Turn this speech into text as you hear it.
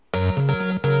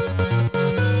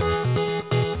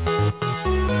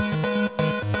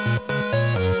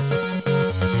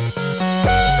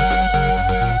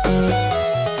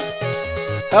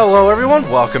Hello,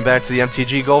 everyone. Welcome back to the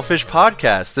MTG Goldfish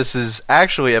Podcast. This is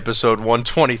actually episode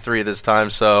 123 this time,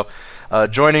 so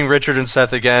joining Richard and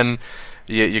Seth again.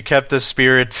 You kept the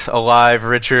spirit alive,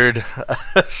 Richard.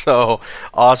 So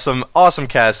awesome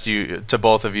cast to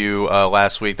both of you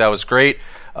last week. That was great.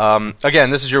 Again,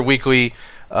 this is your weekly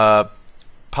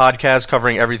podcast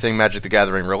covering everything Magic the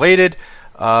Gathering related.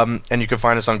 And you can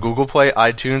find us on Google Play,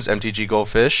 iTunes, MTG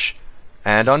Goldfish,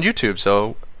 and on YouTube.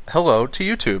 So hello to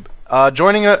YouTube.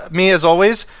 Joining me, as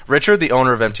always, Richard, the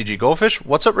owner of MTG Goldfish.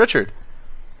 What's up, Richard?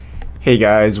 Hey,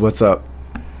 guys. What's up?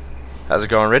 How's it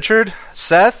going, Richard?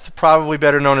 Seth, probably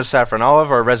better known as Saffron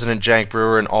Olive, our resident jank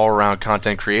brewer and all-around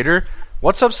content creator.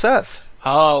 What's up, Seth?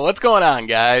 Oh, what's going on,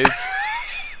 guys?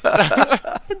 Do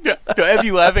I have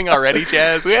you laughing already,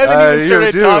 Chaz? We haven't even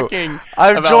started talking.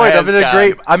 I've joined.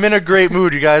 I'm in a great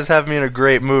mood. You guys have me in a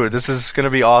great mood. This is going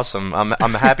to be awesome.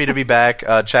 I'm happy to be back.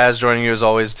 Chaz joining you as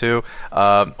always too.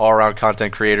 All-around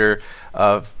content creator,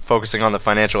 focusing on the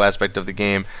financial aspect of the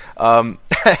game. And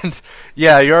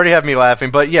yeah, you already have me laughing.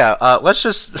 But yeah, let's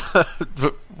just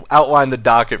outline the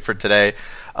docket for today.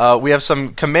 We have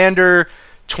some Commander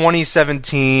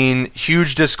 2017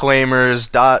 huge disclaimers.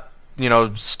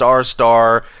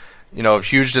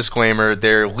 Huge disclaimer.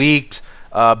 They're leaked,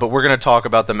 but we're going to talk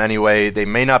about them anyway. They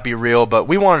may not be real, but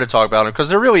we wanted to talk about them because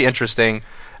they're really interesting.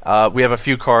 We have a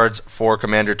few cards for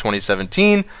Commander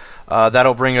 2017.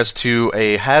 That'll bring us to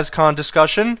a HasCon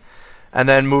discussion, and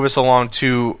then move us along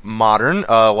to Modern.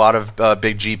 A lot of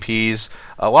big GPs.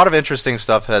 A lot of interesting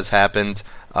stuff has happened,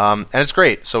 and it's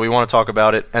great. So we want to talk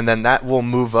about it, and then that will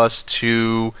move us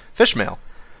to Fishmail.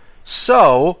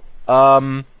 So,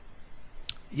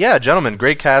 yeah, gentlemen,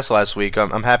 great cast last week.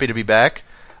 I'm happy to be back,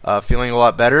 feeling a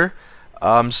lot better.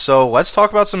 So let's talk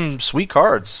about some sweet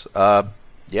cards.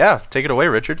 Yeah, take it away,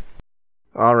 Richard.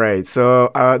 All right, so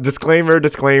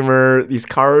disclaimer, these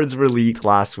cards were leaked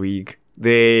last week.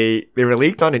 They were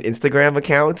leaked on an Instagram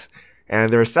account, and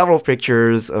there are several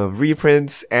pictures of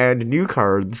reprints and new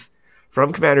cards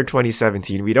from Commander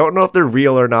 2017. We don't know if they're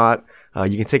real or not.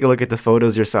 You can take a look at the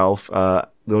photos yourself.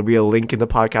 There'll be a link in the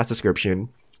podcast description.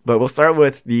 But we'll start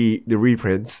with the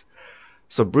reprints.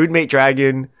 So Broodmate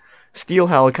Dragon, Steel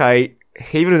Hellkite,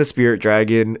 Haven of the Spirit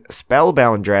Dragon,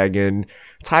 Spellbound Dragon,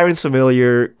 Tyrant's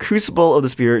Familiar, Crucible of the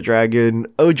Spirit Dragon,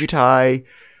 Ojutai,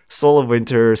 Soul of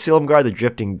Winter, Silumgar the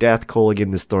Drifting Death,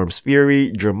 Kolaghan the Storm's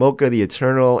Fury, Dromoka the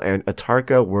Eternal, and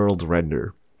Atarka World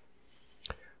Render.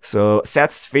 So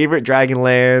Seth's favorite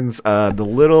Dragonlands, the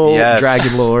little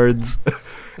Dragon Lords,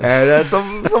 and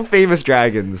some famous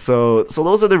dragons. So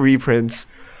those are the reprints.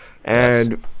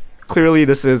 And clearly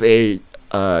this is a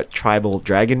tribal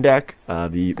dragon deck.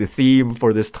 The theme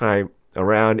for this time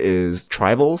around is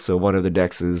tribal, so one of the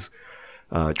decks is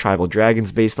tribal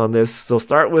dragons based on this. So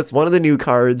start with one of the new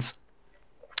cards,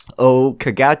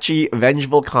 Kagachi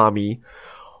Vengeful Kami,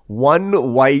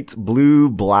 1 white, blue,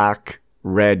 black,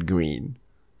 red, green.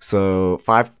 So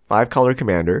five color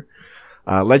commander.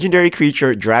 Legendary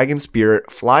creature, Dragon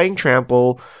Spirit, Flying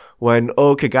Trample. When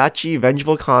Kagachi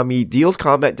Vengeful Kami deals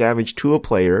combat damage to a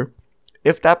player,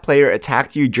 if that player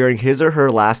attacked you during his or her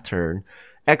last turn,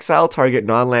 exile target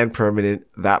non-land permanent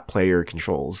that player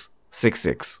controls.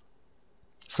 6/6.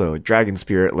 So, Dragon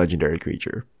Spirit, legendary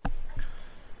creature.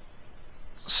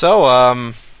 So,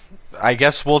 I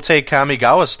guess we'll take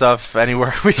Kamigawa stuff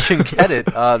anywhere we can get it.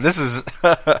 This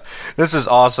is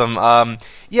awesome.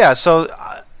 Yeah, so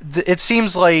it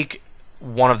seems like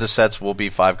one of the sets will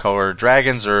be 5-color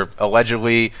dragons, or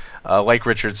allegedly, like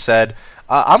Richard said.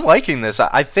 I'm liking this.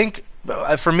 I think,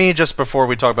 for me, just before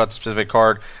we talk about the specific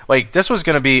card, like, this was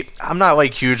going to be... I'm not,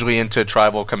 like, hugely into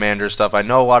tribal commander stuff. I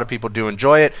know a lot of people do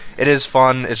enjoy it. It is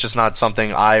fun. It's just not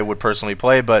something I would personally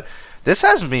play, but this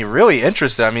has me really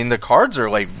interested. I mean, the cards are,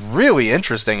 like, really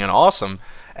interesting and awesome,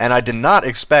 and I did not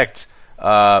expect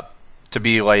to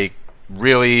be, like,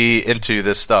 really into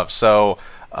this stuff. So,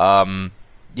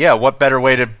 yeah, what better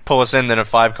way to pull us in than a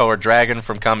 5-color dragon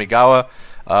from Kamigawa?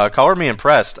 Color me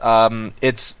impressed.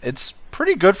 It's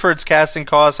pretty good for its casting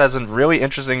cost. Has a really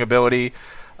interesting ability.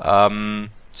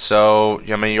 So,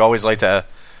 I mean, you always like to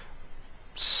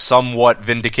somewhat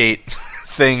vindicate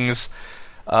things.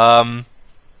 Not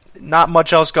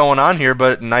much else going on here,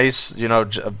 but nice,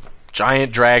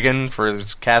 giant dragon for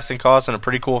its casting cost and a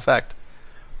pretty cool effect.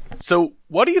 So,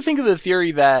 what do you think of the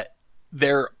theory that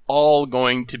they're all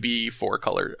going to be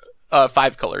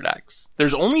 5-color decks?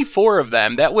 There's only 4 of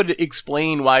them. That would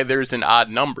explain why there's an odd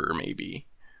number, maybe.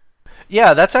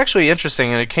 Yeah, that's actually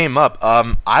interesting, and it came up.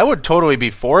 I would totally be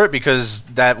for it, because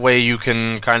that way you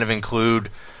can kind of include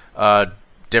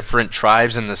different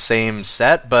tribes in the same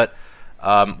set, but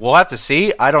we'll have to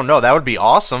see. I don't know. That would be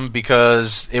awesome,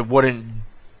 because it wouldn't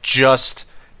just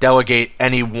delegate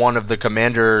any one of the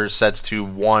commander sets to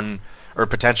one or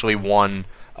potentially one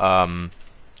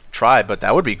tribe, but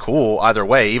that would be cool either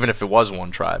way, even if it was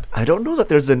one tribe. I don't know that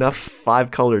there's enough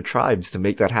 5-color tribes to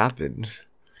make that happen.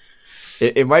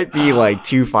 It might be like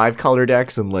 2 5-color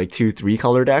decks and like 2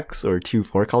 3-color decks or 2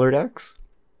 4-color decks.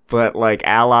 But like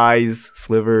allies,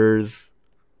 slivers,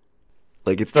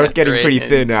 like it starts getting pretty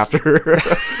thin after.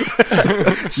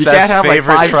 You can't have like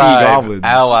 5 sea goblins.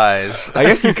 Allies. I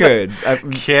guess you could.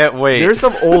 Can't wait. There's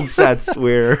some old sets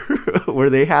where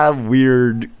they have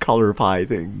weird color pie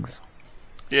things.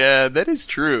 Yeah, that is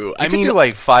true. I mean, do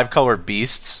like 5-color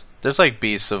beasts. There's like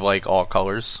beasts of like all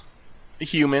colors.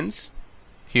 Humans,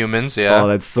 yeah. Oh,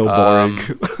 that's so boring.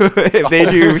 If they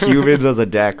do humans as a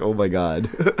deck, oh my god.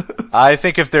 I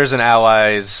think if there's an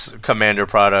allies commander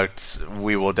product,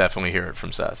 we will definitely hear it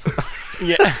from Seth.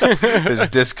 Yeah. His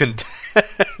discontent.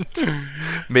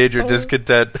 Major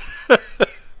discontent.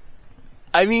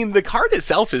 I mean, the card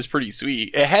itself is pretty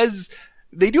sweet.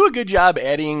 They do a good job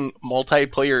adding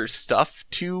multiplayer stuff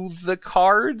to the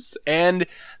cards, and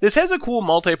this has a cool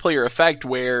multiplayer effect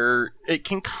where it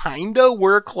can kinda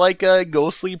work like a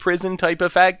ghostly prison type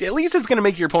effect. At least it's gonna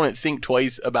make your opponent think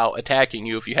twice about attacking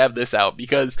you if you have this out,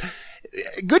 because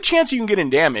good chance you can get in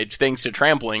damage thanks to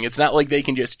trampling. It's not like they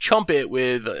can just chump it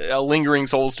with a lingering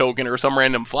souls token or some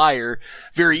random flyer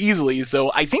very easily. So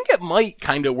I think it might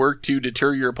kind of work to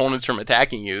deter your opponents from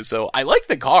attacking you. So I like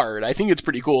the card. I think it's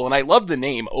pretty cool. And I love the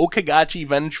name. Okagachi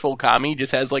Vengeful Kami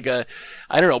just has like a,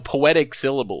 I don't know, poetic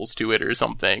syllables to it or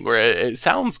something, where it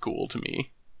sounds cool to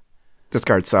me. This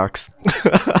card sucks. It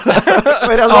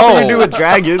has nothing to do with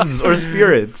dragons or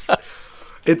spirits.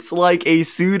 It's like a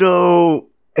pseudo...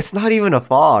 It's not even a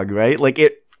fog, right? Like,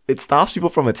 it stops people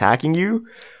from attacking you,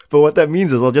 but what that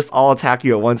means is they'll just all attack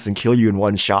you at once and kill you in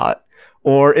one shot.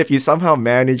 Or if you somehow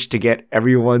manage to get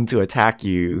everyone to attack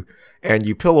you, and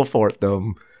you pillow fort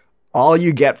them, all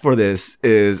you get for this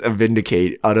is a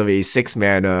Vindicate out of a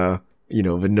 6-mana,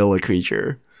 vanilla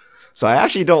creature. So I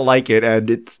actually don't like it, and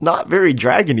it's not very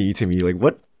dragon-y to me. Like,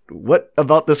 what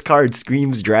about this card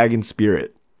screams Dragon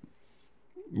Spirit?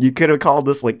 You could have called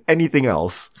this, like, anything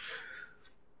else.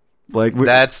 Like,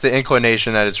 that's the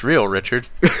inclination that it's real, Richard.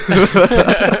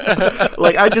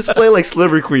 Like, I just play like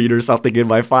Sliver Queen or something in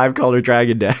my 5-color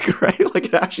dragon deck, right? Like,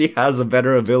 it actually has a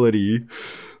better ability.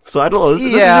 So I don't know. This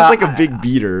is just like a big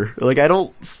beater. Like, I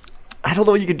don't know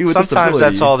what you can do with this ability. Sometimes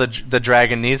that's all the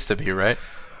dragon needs to be, right?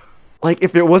 Like,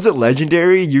 if it wasn't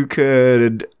legendary, you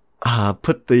could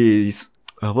put these.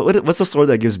 What's the sword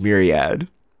that gives Myriad?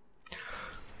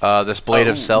 This Blade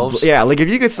of Selves? Yeah, like if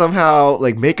you could somehow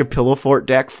like make a Pillow Fort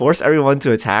deck, force everyone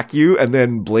to attack you, and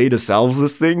then Blade of Selves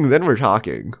this thing, then we're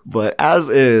talking. But as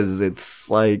is, it's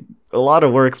like a lot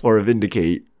of work for a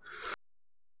Vindicate.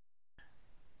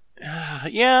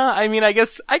 Yeah, I mean, I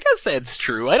guess that's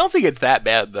true. I don't think it's that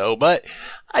bad though, but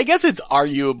I guess it's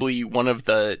arguably one of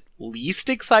the least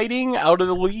exciting out of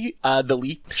the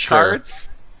leaked cards.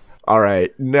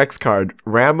 Alright, next card.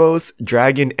 Ramos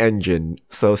Dragon Engine.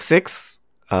 So 6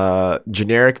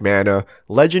 generic mana,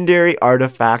 legendary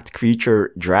artifact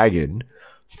creature dragon,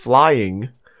 flying.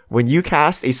 When you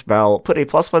cast a spell, put a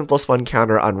 +1/+1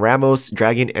 counter on Ramos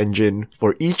Dragon Engine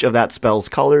for each of that spell's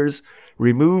colors.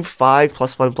 Remove 5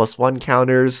 +1/+1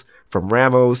 counters from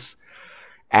Ramos.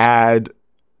 Add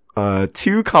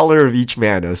 2 color of each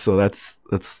mana. So that's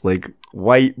like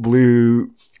white, blue,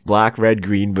 black, red,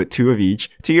 green, but 2 of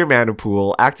each to your mana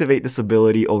pool. Activate this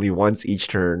ability only once each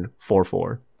turn.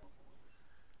 4/4.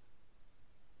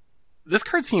 This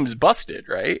card seems busted,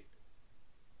 right?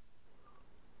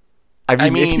 I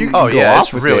mean, if you can oh go yeah, off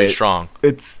it's with really it, strong.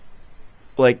 It's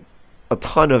like a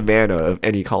ton of mana of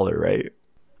any color, right?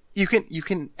 You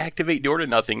can activate Door to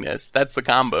Nothingness. That's the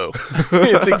combo.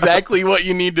 It's exactly what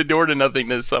you need to Door to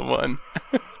Nothingness someone.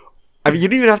 I mean, you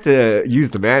don't even have to use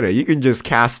the mana. You can just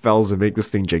cast spells and make this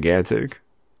thing gigantic.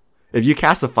 If you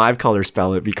cast a 5-color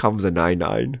spell, it becomes a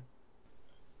 9/9.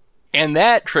 And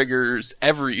that triggers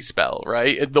every spell,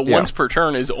 right? The once per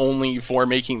turn is only for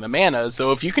making the mana.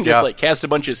 So if you can just like cast a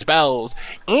bunch of spells,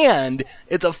 and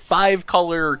it's a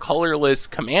 5-color colorless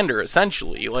commander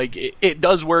essentially. Like it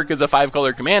does work as a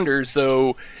 5-color commander,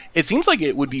 so it seems like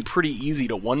it would be pretty easy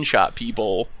to one-shot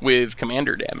people with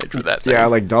commander damage with that thing. Yeah,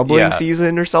 like doubling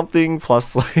season or something,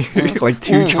 plus like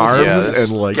 2 charms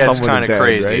and like someone's dead,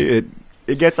 crazy. Right?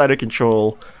 It gets out of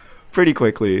control pretty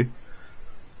quickly.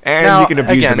 And now, you can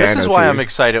abuse again, the mana this is why too. I'm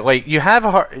excited. Like you have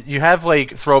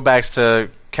like throwbacks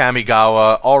to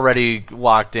Kamigawa already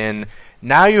locked in.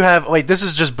 Now you have like this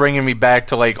is just bringing me back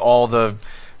to like all the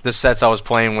sets I was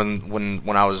playing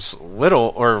when I was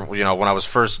little, or when I was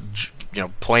first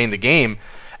playing the game.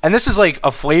 And this is like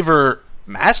a flavor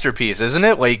masterpiece, isn't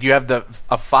it? Like you have a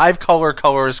 5-color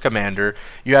colors commander,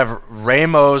 you have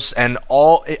Ramos, and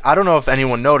all. I don't know if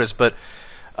anyone noticed, but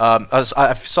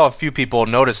I saw a few people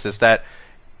notice this, that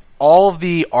all of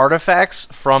the artifacts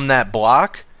from that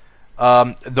block,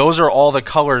 those are all the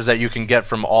colors that you can get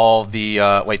from all the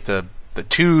like the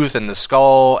tooth and the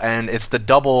skull, and it's the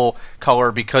double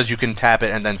color because you can tap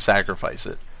it and then sacrifice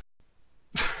it.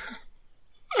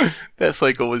 That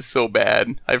cycle was so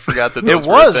bad. I forgot that It those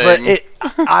was, were a but thing.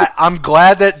 I'm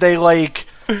glad that they like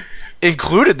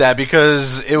included that,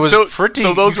 because it was pretty.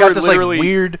 So those you got were this literally like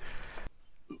weird.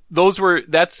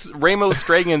 That's Ramos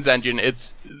Dragon's engine.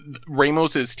 It's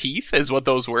Ramos's teeth is what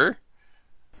those were.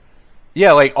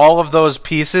 Yeah, like all of those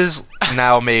pieces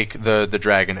now make the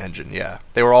dragon engine. Yeah,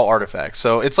 they were all artifacts,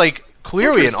 so it's like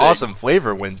clearly an Interesting. awesome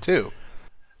flavor win too.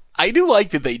 I do like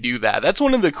that they do that. That's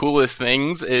one of the coolest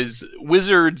things is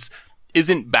Wizards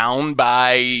isn't bound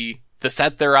by the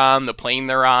set they're on, the plane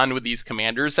they're on with these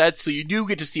commander sets. So you do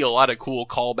get to see a lot of cool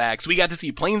callbacks. We got to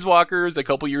see Planeswalkers a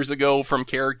couple years ago from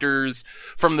characters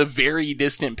from the very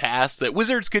distant past that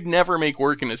Wizards could never make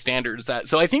work in a standard set.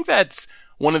 So I think that's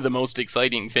one of the most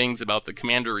exciting things about the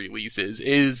commander releases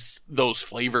is those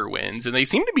flavor wins. And they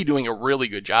seem to be doing a really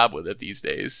good job with it these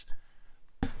days.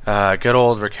 Good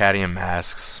old Ricadian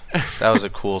Masks. That was a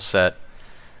cool set.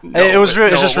 No, it was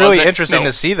just really wasn't. interesting No.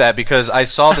 to see that, because I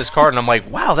saw this card and I'm like,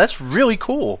 wow, that's really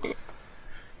cool.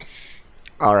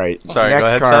 All right. Sorry, go next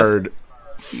ahead, card.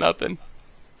 Nothing.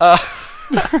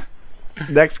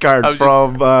 Next card I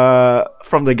was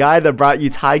from the guy that brought you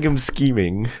Taigam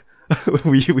Scheming.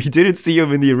 we didn't see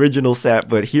him in the original set,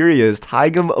 but here he is,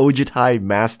 Taigam Ojutai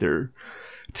Master.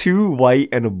 2 white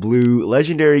and a blue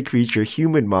legendary creature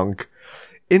human monk.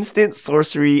 Instant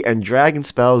sorcery and dragon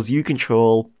spells you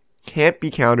control can't be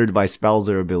countered by spells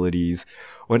or abilities.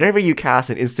 Whenever you cast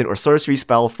an instant or sorcery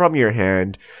spell from your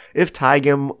hand, if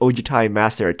Taigam Ojutai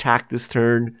Master attacked this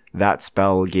turn, that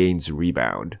spell gains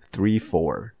rebound.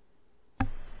 3/4.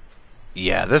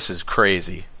 Yeah, this is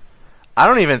crazy. I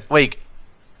don't even like.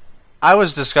 I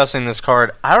was discussing this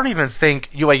card. I don't even think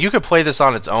you could play this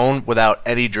on its own without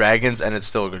any dragons, and it's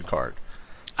still a good card.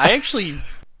 I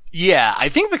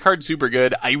think the card's super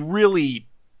good. I really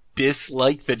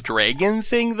dislike the dragon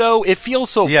thing, though. It feels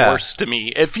so forced to me.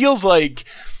 It feels like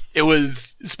it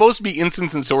was supposed to be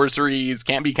instants and sorceries,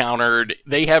 can't be countered.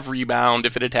 They have rebound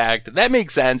if it attacked. That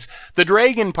makes sense. The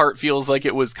dragon part feels like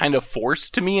it was kind of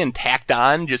forced to me and tacked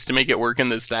on just to make it work in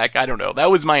this deck. I don't know.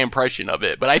 That was my impression of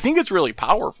it, but I think it's really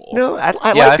powerful. No, I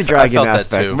Yeah, like the dragon felt that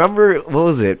aspect. too. Remember, what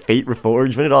was it? Fate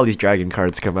Reforged? When did all these dragon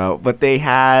cards come out? But they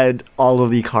had all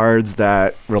of the cards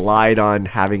that relied on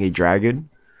having a dragon.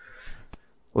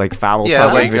 Like Foul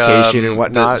Tongue Invocation and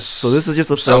whatnot. So this is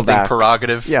just a something throwback.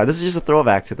 prerogative. Yeah, this is just a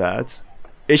throwback to that.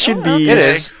 It should be. It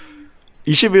is.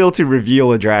 You should be able to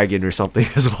reveal a dragon or something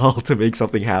as well to make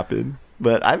something happen.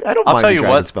 But I don't I'll mind tell the you dragon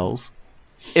what. spells.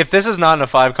 If this is not in a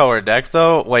 5-color deck,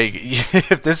 though, like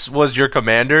if this was your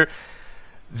commander,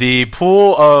 the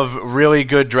pool of really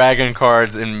good dragon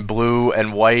cards in blue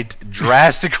and white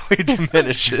drastically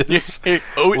diminishes.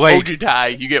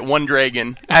 Ojutai, you get 1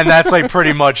 dragon. And that's like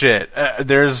pretty much it.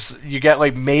 You get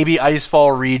like maybe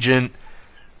Icefall Regent.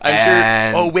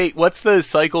 I'm sure. Oh wait, what's the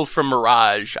cycle from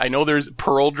Mirage? I know there's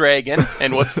Pearl Dragon,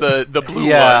 and what's the blue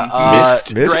one?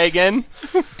 Mist Mist? Dragon.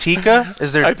 Tika?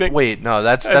 Is there? I think- Wait, no,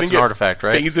 that's I think an it artifact,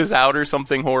 right? Phases out or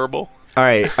something horrible. All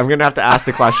right, I'm gonna have to ask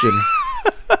the question: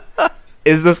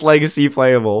 is this legacy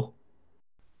playable?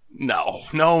 No.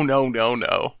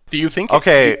 Do you think?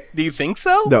 Okay. Do you think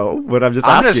so? No, but I'm just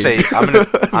I'm gonna asking. say I'm gonna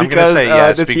Because, say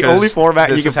yes that's the because only format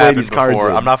you this can has play happened these cards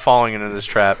before. in. I'm not falling into this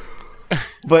trap.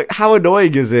 But how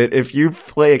annoying is it if you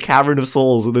play a Cavern of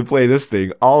Souls and then play this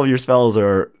thing? All of your spells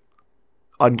are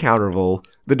uncounterable.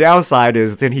 The downside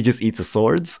is then he just eats the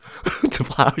swords to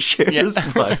plowshares.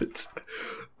 Yeah. But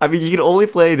I mean, you can only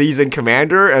play these in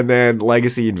Commander and then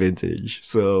Legacy and Vintage.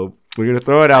 So we're gonna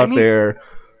throw it out there.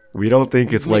 We don't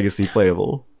think it's Legacy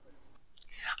playable.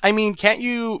 I mean, can't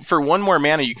you? For 1 more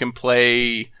mana, you can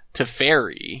play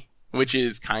Teferi, which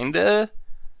is kinda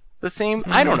the same.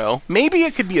 I don't know. Maybe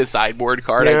it could be a sideboard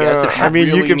card. I guess. If you I mean,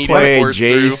 really you can need play to force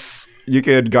through. Jace. You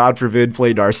could, God forbid,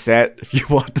 play Narset if you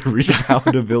want the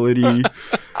rebound ability. You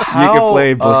could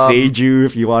play Boseiju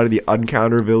if you wanted the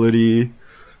uncounter ability.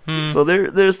 So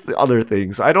there's the other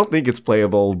things. I don't think it's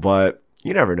playable, but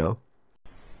you never know.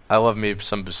 I love me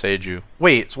some Boseiju.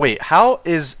 Wait, how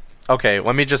is... Okay,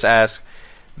 let me just ask.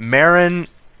 Marin,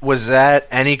 was that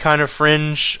any kind of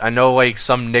fringe? I know like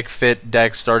some Nick Fit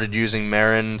decks started using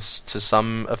Marins to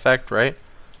some effect, right?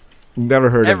 Never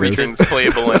heard of Everything's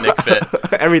playable in Nick Fit.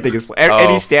 this. Everything is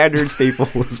any standard staple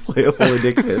is playable in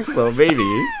Nick Fit, so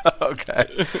maybe.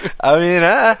 Okay. I mean,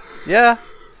 yeah.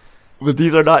 But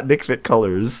these are not Nick Fit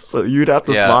colors, so you'd have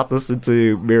to Yeah. slot this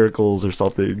into Miracles or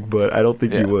something, but I don't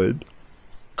think you would.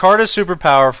 Card is super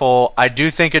powerful. I do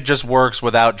think it just works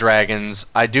without dragons.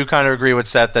 I do kind of agree with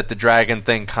Seth that the dragon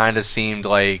thing kind of seemed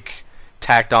like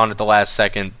tacked on at the last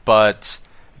second, but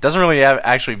it doesn't really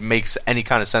actually makes any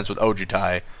kind of sense with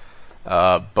Ojutai.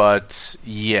 But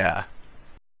yeah,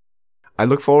 I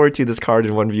look forward to this card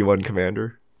in 1v1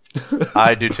 Commander.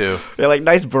 I do too. Yeah, like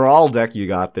nice Brawl deck you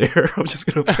got there. I'm just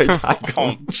gonna play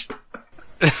Tygo.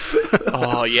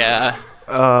 Oh yeah.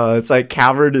 It's like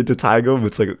covered into Tygo.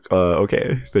 It's like,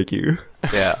 okay, thank you.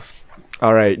 Yeah.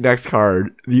 All right, next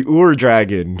card, the Ur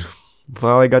Dragon.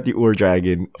 Finally got the Ur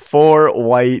Dragon. 4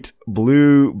 white,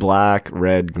 blue, black,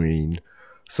 red, green.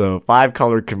 So 5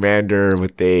 colored commander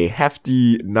with a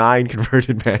hefty 9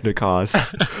 converted mana cost.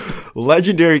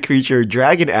 Legendary creature,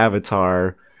 dragon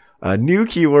avatar. New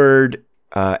keyword,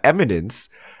 eminence.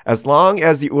 As long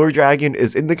as the Ur Dragon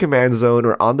is in the command zone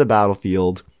or on the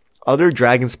battlefield, other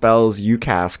dragon spells you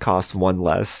cast cost 1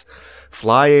 less.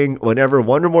 Flying, whenever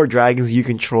one or more dragons you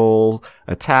control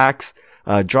attacks,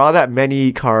 draw that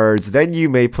many cards, then you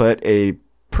may put a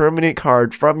permanent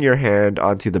card from your hand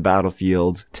onto the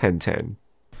battlefield, 10/10.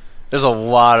 There's a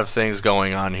lot of things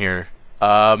going on here.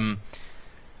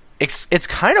 It's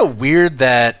kind of weird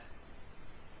that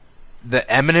the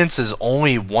Eminence is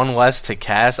only 1 less to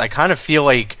cast. I kind of feel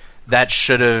like that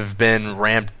should have been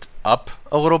ramped up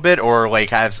a little bit, or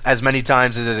like as many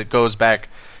times as it goes back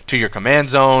to your command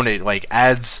zone, it like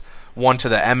adds 1 to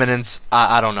the Eminence.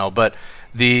 I don't know, but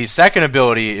the second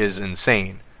ability is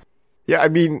insane. Yeah, I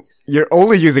mean, you're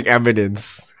only using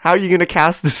Eminence. How are you going to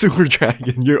cast the Sewer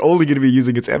Dragon? You're only going to be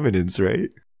using its Eminence, right?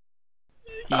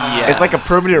 Yeah. It's like a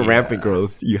permanent rampant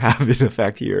growth you have in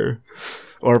effect here.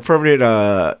 Or a permanent,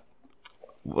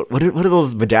 what are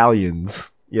those medallions?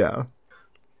 Yeah.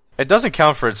 It doesn't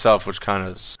count for itself, which kind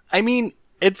of... I mean,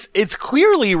 it's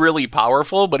clearly really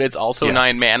powerful, but it's also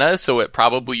 9 mana, so it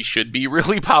probably should be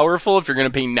really powerful if you're going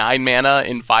to pay 9 mana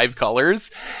in 5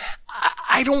 colors.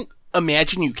 I don't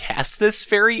imagine you cast this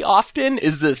very often,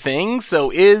 is the thing.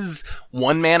 So is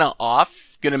 1 mana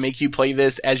off going to make you play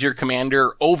this as your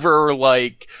commander over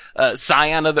like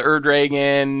Scion of the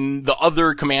Ur-Dragon, the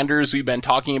other commanders we've been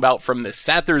talking about from this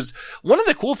set? There's one of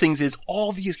the cool things is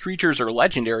all these creatures are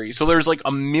legendary. So there's like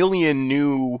a million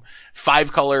new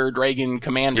 5-color dragon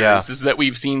commanders that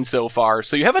we've seen so far.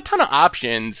 So you have a ton of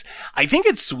options. I think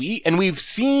it's sweet. And we've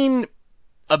seen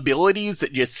abilities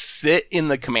that just sit in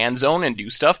the command zone and do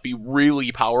stuff be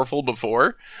really powerful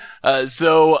before.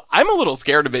 So I'm a little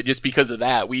scared of it just because of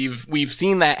that. We've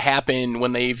seen that happen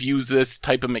when they've used this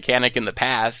type of mechanic in the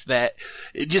past, that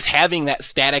just having that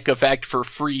static effect for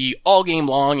free all game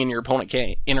long and your opponent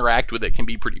can't interact with it can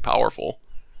be pretty powerful.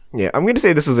 Yeah, I'm going to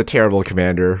say this is a terrible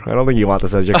commander. I don't think you want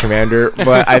this as your commander,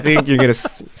 but I think you're going to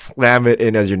slam it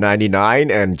in as your 99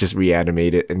 and just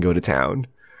reanimate it and go to town.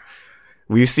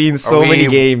 We've seen so many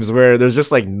games where there's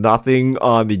just like nothing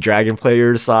on the dragon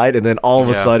player's side, and then all of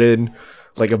a sudden,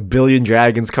 like a billion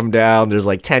dragons come down, there's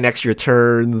like 10 extra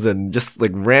turns, and just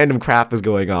like random crap is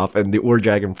going off, and the Ur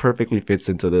Dragon perfectly fits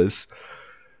into this.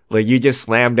 Like, you just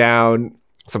slam down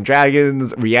some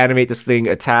dragons, reanimate this thing,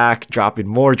 attack, drop in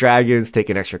more dragons, take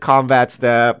an extra combat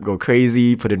step, go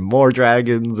crazy, put in more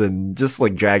dragons, and just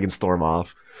like dragon storm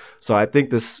off. So I think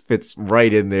this fits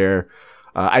right in there.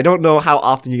 I don't know how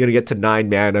often you're going to get to 9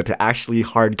 mana to actually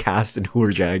hard cast an Ur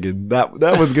Dragon. That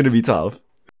one's going to be tough.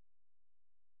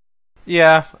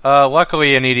 Yeah,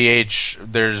 luckily in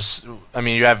EDH,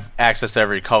 you have access to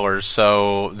every color,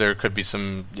 so there could be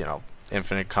some,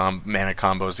 infinite mana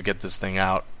combos to get this thing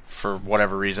out for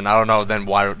whatever reason. I don't know then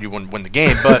why you wouldn't win the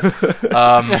game, but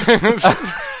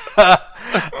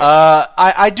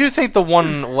I do think the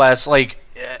 1 less, like,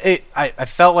 I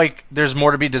felt like there's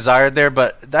more to be desired there,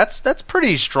 but that's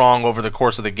pretty strong over the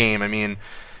course of the game. I mean,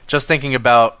 just thinking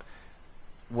about,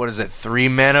 what is it, 3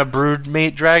 mana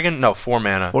Broodmate Dragon? No, 4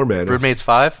 mana. 4 mana. Broodmate's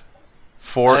 5?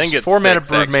 4. I think it's 4 mana 6,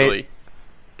 Broodmate. actually.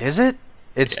 Is it?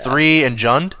 It's 3 and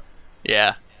Jund?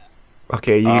 Yeah.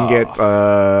 Okay, you can get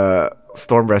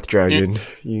Stormbreath Dragon.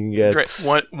 You can get...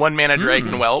 one mana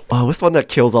Dragon Whelp. Oh, what's the one that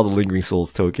kills all the Lingering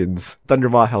Souls tokens?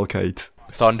 Thundermaw Hellkite.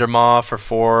 Thundermaw for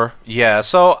 4. Yeah,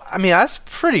 so, that's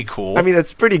pretty cool.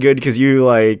 That's pretty good because you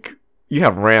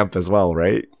have ramp as well,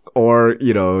 right? Or,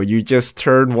 you just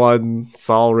turn 1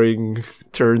 Sol Ring,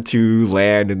 turn 2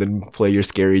 land, and then play your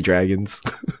scary dragons.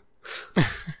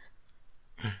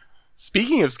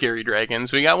 Speaking of scary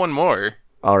dragons, we got one more.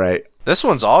 All right. This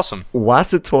one's awesome.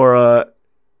 Wasitora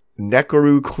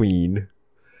Nekoru Queen,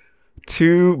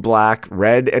 2 black,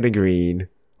 red, and a green,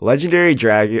 legendary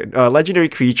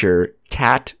creature,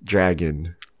 Cat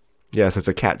Dragon. Yes, it's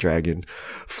a cat dragon.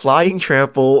 Flying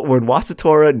Trample. When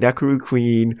Wasatora Nekoru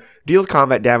Queen deals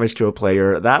combat damage to a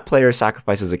player, that player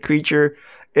sacrifices a creature.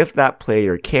 If that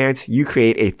player can't, you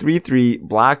create a 3/3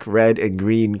 black, red, and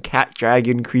green cat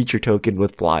dragon creature token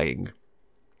with flying.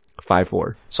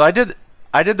 5/4. So I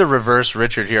did the reverse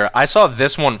Richard here. I saw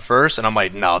this one first, and I'm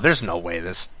like, no, there's no way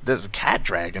this cat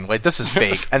dragon, like, this is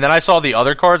fake. And then I saw the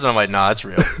other cards, and I'm like, nah, it's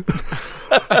real.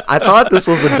 I thought this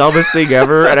was the dumbest thing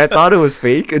ever, and I thought it was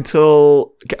fake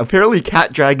until apparently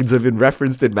cat dragons have been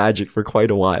referenced in Magic for quite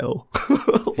a while.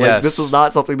 Yes. This is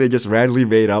not something they just randomly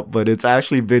made up, but it's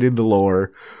actually been in the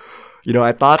lore.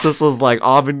 I thought this was like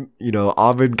almond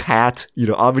cat.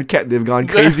 Almond cat. They've gone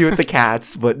crazy with the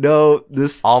cats, but no,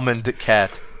 this Almond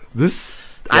cat. This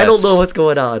I don't know what's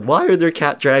going on. Why are there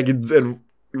cat dragons? And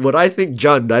when I think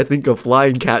Jund, I think of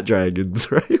flying cat dragons,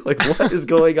 right? Like, what is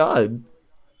going on?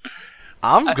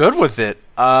 I'm good with it.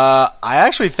 I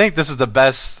actually think this is the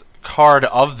best card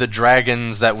of the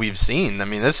dragons that we've seen. I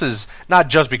mean, this is not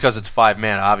just because it's 5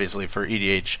 mana, obviously, for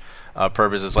EDH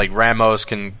purposes. Like, Ramos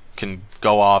can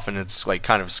go off, and it's like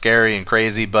kind of scary and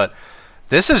crazy, but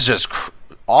this is just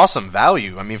awesome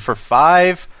value. I mean, for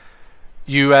 5,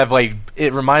 you have, like,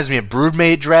 it reminds me of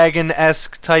Broodmate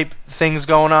Dragon-esque type things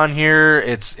going on here.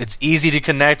 It's easy to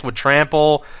connect with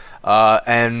Trample,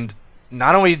 and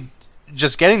not only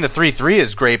just getting the 3/3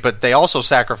 is great, but they also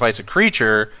sacrifice a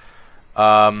creature.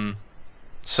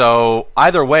 So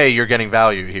either way, you're getting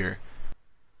value here.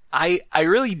 I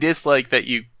really dislike that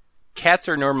cats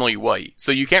are normally white,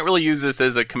 so you can't really use this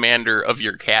as a commander of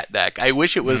your cat deck. I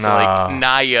wish it was like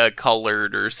Naya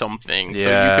colored or something, so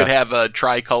you could have a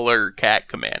tricolor cat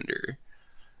commander.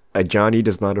 Johnny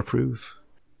does not approve.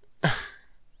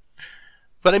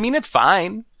 But I mean, it's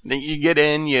fine. You get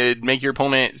in, you make your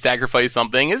opponent sacrifice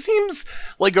something. It seems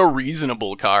like a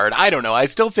reasonable card. I don't know. I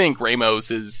still think Ramos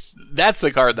that's the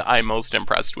card that I'm most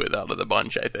impressed with out of the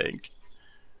bunch, I think.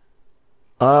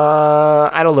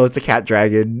 I don't know. It's a cat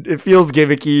dragon. It feels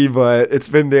gimmicky, but it's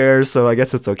been there, so I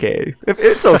guess it's okay.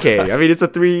 It's okay. I mean, it's a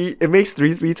 3. It makes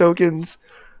 3/3 tokens,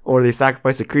 or they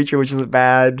sacrifice a creature, which isn't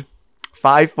bad.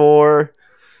 5/4.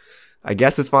 I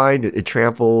guess it's fine. It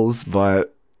tramples,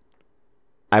 but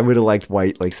I would have liked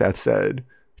white, like Seth said.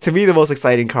 To me, the most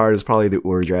exciting card is probably the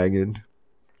Ur Dragon.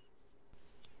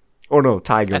 Oh no,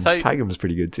 Tigum. Tigum is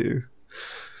pretty good too.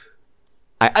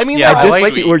 I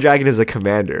dislike the Ur Dragon as a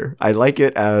commander. I like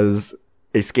it as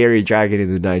a scary dragon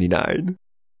in the 99.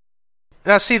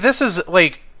 Now, see, this is,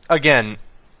 like, again,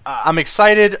 I'm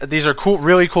excited. These are cool,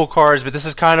 really cool cards, but this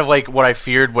is kind of like what I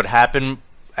feared would happen,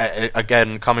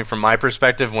 again, coming from my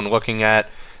perspective when looking at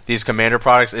these commander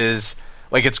products is,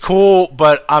 like, it's cool,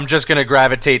 but I'm just going to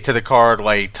gravitate to the card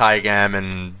like Tigam,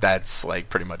 and that's,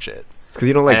 like, pretty much it. It's because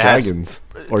you don't like dragons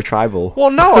or tribal.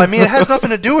 Well, no, I mean, it has nothing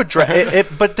to do with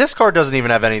but this card doesn't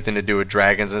even have anything to do with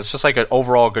dragons. It's just like an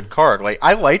overall good card. Like,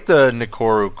 I like the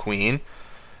Nekoru Queen.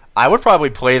 I would probably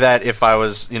play that if I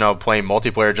was, playing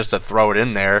multiplayer just to throw it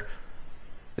in there.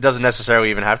 It doesn't necessarily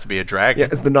even have to be a dragon. Yeah,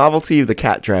 it's the novelty of the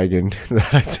cat dragon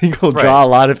that I think will draw a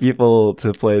lot of people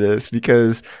to play this,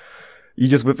 because you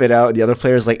just whip it out, and the other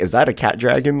player's like, is that a cat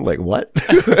dragon? Like, what?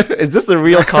 Is this a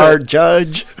real card,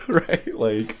 Judge? Right?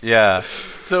 Like, yeah.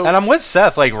 So, and I'm with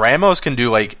Seth. Like, Ramos can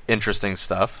do, like, interesting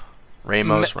stuff.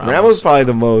 Ramos is probably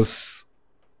the most,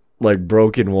 like,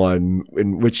 broken one,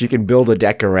 in which you can build a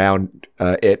deck around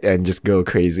it and just go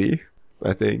crazy,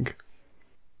 I think.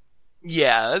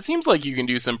 Yeah, it seems like you can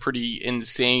do some pretty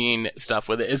insane stuff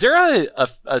with it. Is there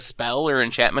a spell or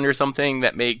enchantment or something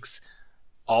that makes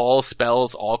all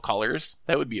spells all colors?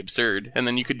 That would be absurd. And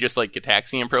then you could just, like,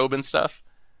 Gitaxian Probe and stuff.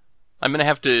 I'm gonna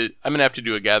have to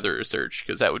do a Gatherer search,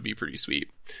 because that would be pretty sweet.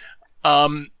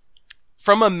 From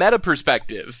a meta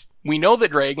perspective, we know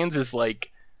that dragons is,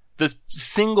 like, the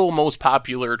single most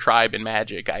popular tribe in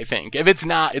Magic, I think. If it's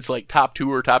not, it's like top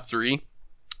 2 or top 3.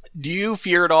 Do you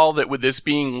fear at all that with this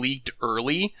being leaked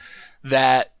early,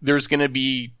 that there's gonna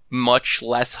be much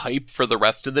less hype for the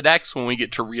rest of the decks when we get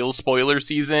to real spoiler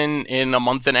season in a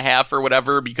month and a half or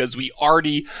whatever, because we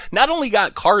already not only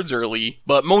got cards early,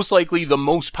 but most likely the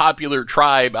most popular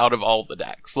tribe out of all the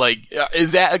decks? Like,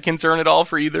 is that a concern at all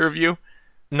for either of you?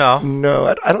 No,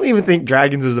 I don't even think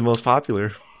dragons is the most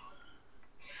popular.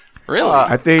 Really?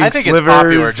 I think slivers, it's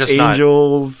popular, just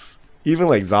angels, even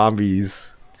like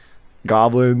zombies,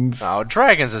 goblins. No,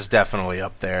 dragons is definitely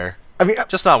up there. I mean,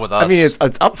 just not with us. I mean,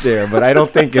 it's up there, but I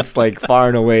don't think it's, like, far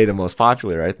and away the most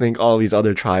popular. I think all these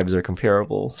other tribes are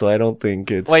comparable, so I don't think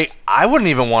it's... Like, I wouldn't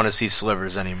even want to see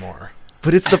slivers anymore.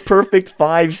 But it's the perfect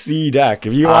 5C deck.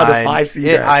 If you want a 5C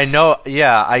deck. I know,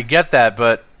 yeah, I get that,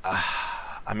 but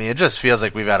I mean, it just feels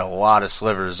like we've had a lot of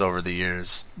slivers over the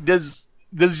years. Does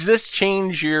this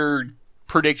change your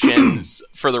predictions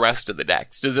for the rest of the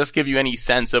decks? Does this give you any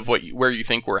sense of where you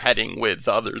think we're heading with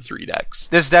the other 3 decks?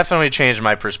 This definitely changed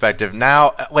my perspective.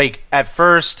 Now, like, at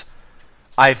first,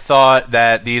 I thought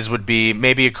that these would be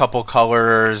maybe a couple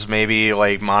colors, maybe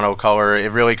like monocolor.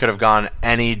 It really could have gone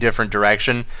any different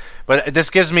direction. But this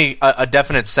gives me a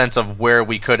definite sense of where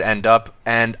we could end up.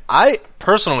 And I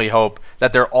personally hope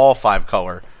that they're all 5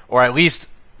 color, or at least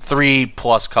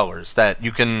 3+ colors, that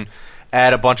you can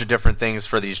add a bunch of different things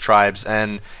for these tribes.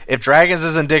 And if dragons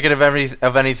is indicative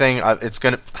of anything, it's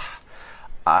gonna.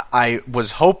 I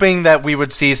was hoping that we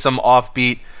would see some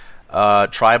offbeat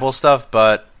tribal stuff,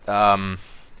 but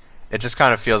it just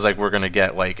kind of feels like we're gonna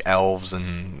get like elves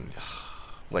and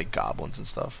like goblins and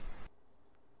stuff.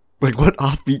 Like, what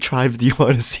offbeat tribes do you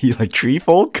want to see? Like tree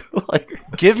folk? Like,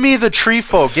 give me the tree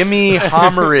folk. Give me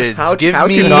homerids. how give do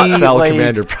me you not sell like,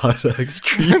 commander products?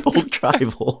 Tree folk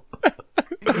tribal.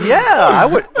 Yeah, I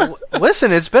would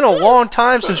listen. It's been a long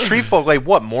time since Tree Folk. Like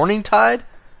what, Morningtide?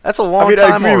 That's a long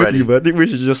time I agree already. with you, but I think we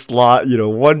should just slot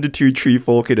 1 to 2 Tree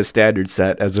Folk in a standard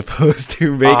set, as opposed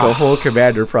to make a whole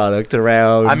commander product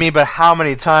around. I mean, but how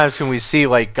many times can we see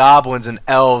like goblins and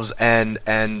elves and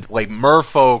like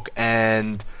merfolk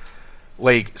and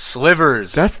like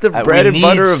slivers? That's the We bread and need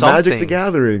butter of something. Magic the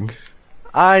Gathering.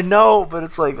 I know, but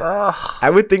it's like, ugh.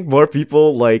 I would think more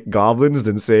people like goblins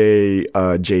than say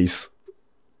Jace.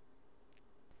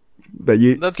 But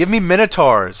Give me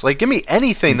minotaurs. Like, give me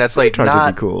anything that's like Minotaurs would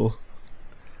not be cool.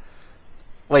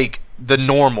 like the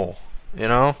normal, you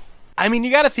know? I mean,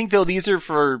 you got to think though; these are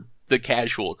for the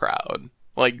casual crowd.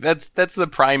 Like that's the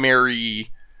primary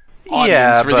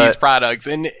audience for these products,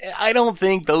 and I don't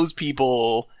think those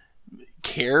people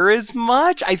care as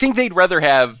much. I think they'd rather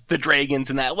have the dragons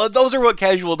and that. Those are what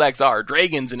casual decks are: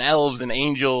 dragons and elves and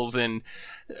angels and.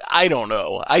 I don't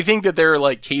know. I think that they're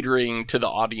like catering to the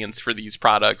audience for these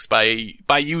products by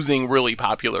using really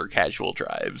popular casual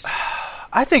tribes.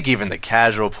 I think even the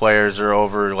casual players are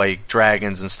over like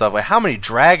dragons and stuff. Like, how many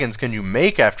dragons can you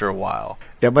make after a while?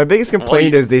 Yeah, my biggest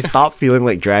complaint is they stop feeling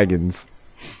like dragons.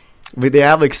 But they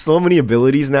have like so many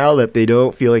abilities now that they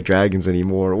don't feel like dragons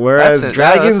anymore. Whereas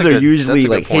dragons are usually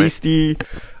like hasty.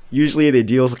 Usually they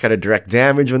deal kind of direct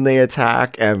damage when they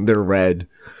attack, and they're red.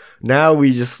 Now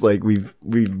we just like we've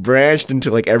branched into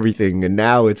like everything, and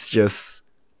now it's just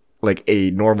like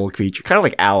a normal creature, kind of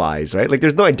like allies, right? Like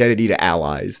there's no identity to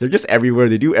allies; they're just everywhere.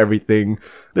 They do everything.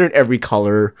 They're in every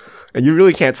color, and you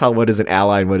really can't tell what is an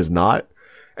ally and what is not.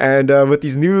 And with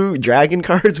these new dragon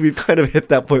cards, we've kind of hit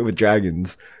that point with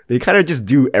dragons. They kind of just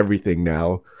do everything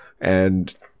now,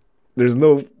 and there's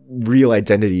no real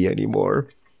identity anymore.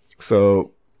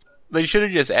 So they should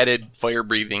have just added fire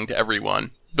breathing to everyone.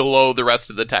 Below the rest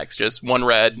of the text, just 1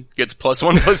 red gets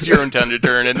 +1/+0 until end of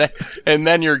turn, and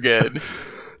then you're good.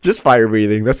 Just fire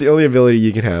breathing. That's the only ability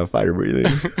you can have. Fire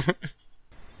breathing.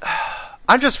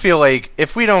 I just feel like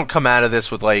if we don't come out of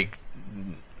this with like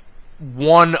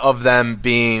one of them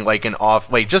being like an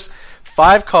off, like just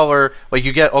 5 color, like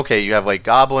you have like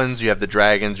goblins, you have the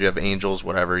dragons, you have angels,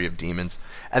 whatever, you have demons,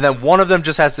 and then one of them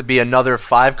just has to be another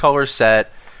 5 color set.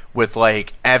 With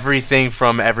like everything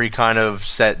from every kind of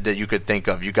set that you could think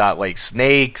of. You got like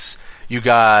snakes, you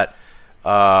got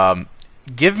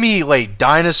give me like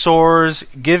dinosaurs,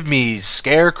 give me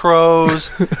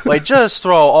scarecrows, like just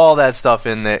throw all that stuff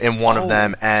in one of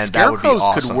them, and that would be awesome.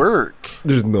 Scarecrows could work.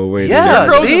 There's no way. Yeah,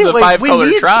 Scarecrows see, is a like,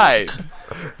 5-color tribe.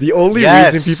 The only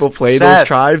Yes, reason people play Seth. those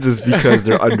tribes is because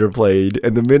they're underplayed,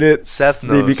 and the minute Seth they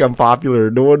knows. become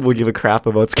popular, no one will give a crap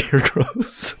about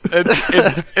scarecrows.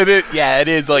 It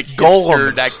is like Golems.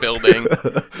 hipster deck building.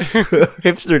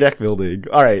 Hipster deck building.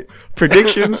 All right,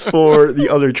 predictions for the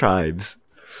other tribes.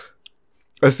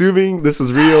 Assuming this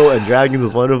is real and dragons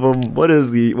is one of them, what are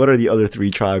the other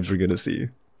 3 tribes we're gonna see?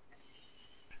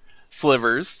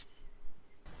 Slivers.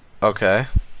 Okay.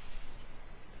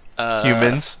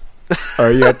 Humans. All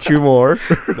right, you got 2 more.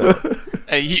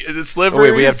 The slivers. Oh,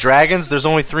 wait, we have dragons. There's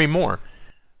only 3 more.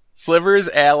 Slivers,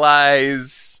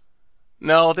 allies.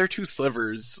 No, they're 2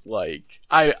 slivers. Like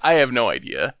I have no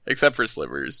idea except for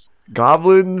slivers.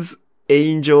 Goblins,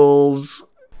 angels,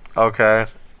 Okay.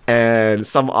 and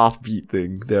some offbeat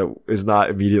thing that is not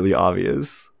immediately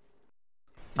obvious.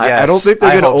 I Yes, don't think they're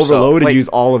I going to hope so. overload and Like- use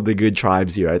all of the good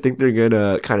tribes here. I think they're going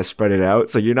to kind of spread it out.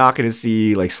 So you're not going to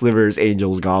see like slivers,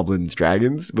 angels, goblins,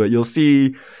 dragons, but you'll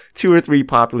see 2 or 3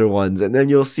 popular ones. And then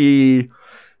you'll see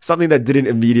something that didn't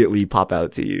immediately pop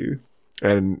out to you.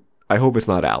 And I hope it's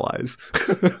not allies.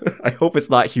 I hope it's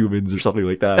not humans or something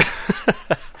like that.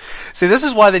 See, this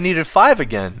is why they needed 5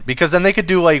 again, because then they could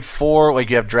do like 4. Like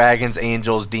you have dragons,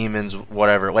 angels, demons,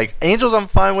 whatever. Like angels, I'm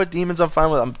fine with. Demons, I'm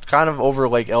fine with. I'm kind of over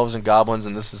like elves and goblins,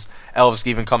 and this is elves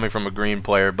even coming from a green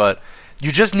player. But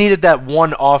you just needed that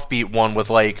one offbeat one with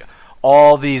like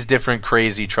all these different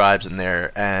crazy tribes in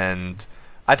there, and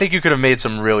I think you could have made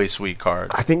some really sweet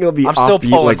cards. I think it'll be I'm offbeat still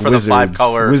pulling like for wizards. the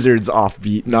 5-color Wizards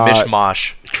offbeat, not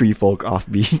mishmash. tree folk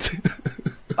offbeat.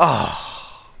 Oh.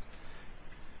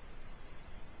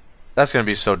 That's going to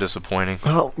be so disappointing.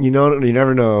 Well, you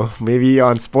never know. Maybe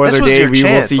on spoiler This was day your we will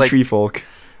chance, see like- tree folk.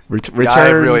 Return Yeah, I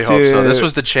really hope so. to- This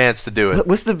was the chance to do it.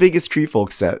 What's the biggest tree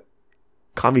folk set?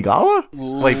 Kamigawa?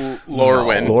 Like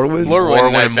Lorwyn. Lorwyn?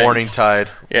 Lorwyn, I Morning, think. Morningtide.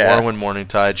 Yeah. Morrowind,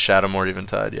 Morningtide, Shadowmoor,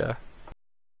 Eventide, yeah.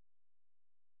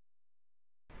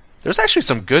 There's actually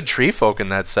some good tree folk in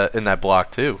that set, in that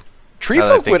block too. Tree Now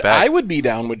that I folk think back. I would be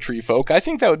down with tree folk. I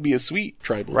think that would be a sweet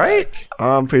tribal Right? deck.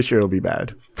 I'm pretty sure it'll be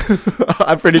bad.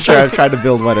 I'm pretty sure I've tried to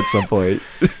build one at some point.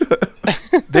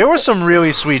 There were some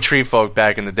really sweet tree folk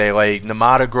back in the day, like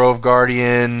Namada Grove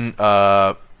Guardian.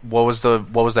 What was the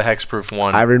hexproof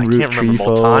one? Iron I Root can't Tree remember.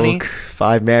 folk, Multani.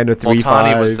 5 mana, 3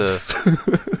 Multani was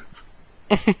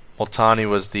fives. Multani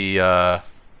was the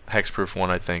hexproof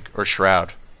one, I think, or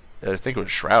Shroud. I think it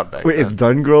was Shroud back Wait, then. is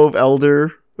Dungrove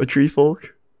Elder a tree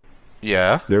folk?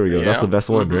 Yeah. There we go. That's Yeah. the best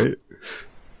one, Mhm. right?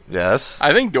 Yes.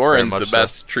 I think Doran's much the so.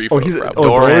 best tree Oh, folk. he's probably.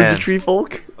 Doran's a Doran. tree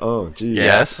folk. Oh, geez.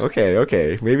 Yes.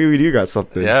 Okay. Maybe we do got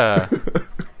something. Yeah.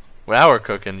 Now we're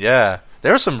cooking. Yeah.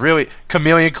 There were some really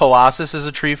Chameleon Colossus is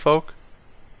a tree folk.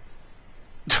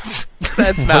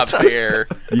 That's not fair.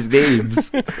 These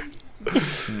names.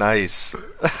 Nice.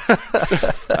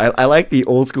 I like the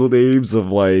old school names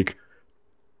of like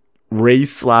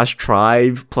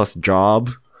race/tribe plus job.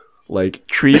 Like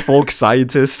tree folk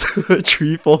scientist,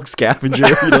 tree folk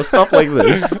scavenger, stuff like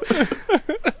this.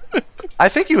 I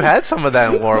think you had some of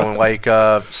that in Lorwyn, like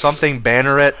something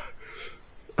Banneret.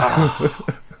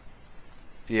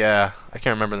 Yeah, I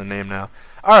can't remember the name now.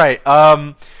 All right,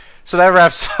 so that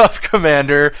wraps up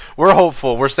Commander. We're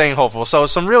hopeful. We're staying hopeful. So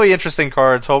some really interesting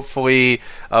cards. Hopefully,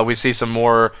 we see some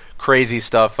more crazy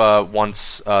stuff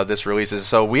once this releases.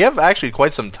 So we have actually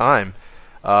quite some time.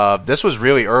 This was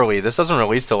really early. This doesn't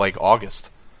release till like August.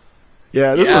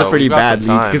 Yeah, this Yeah, was a pretty we've got bad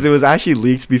some leak time. because it was actually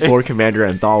leaked before Commander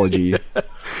Anthology.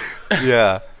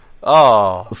 Yeah.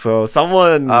 Oh. So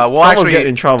someone, We'll someone's actually getting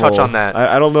in trouble. touch on that.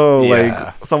 I don't know,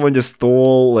 Yeah. like someone just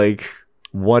stole like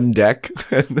one deck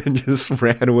and then just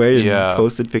ran away and Yeah.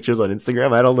 posted pictures on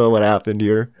Instagram. I don't know what happened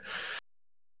here.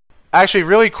 Actually,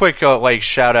 really quick, like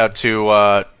shout out to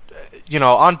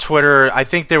on Twitter. I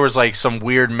think there was like some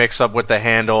weird mix up with the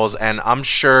handles, and I'm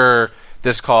sure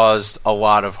this caused a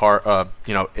lot of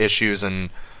issues and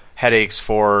headaches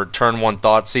for Turn One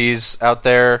Thoughtseize out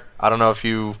there. I don't know if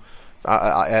you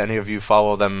any of you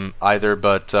follow them either,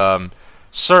 but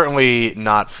certainly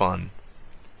not fun.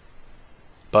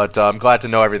 But I'm glad to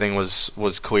know everything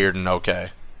was cleared and okay.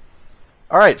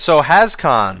 All right, so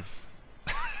HasCon.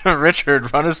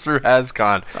 Richard, run us through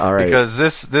HasCon. All right. Because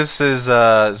this is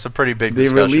it's a pretty big They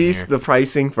discussion released here. the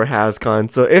pricing for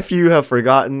HasCon. So if you have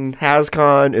forgotten,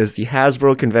 HasCon is the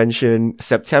Hasbro convention,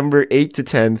 September 8th to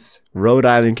 10th, Rhode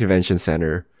Island Convention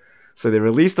Center. So they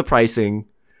released the pricing.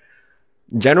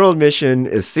 General admission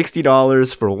is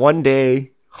 $60 for 1 day,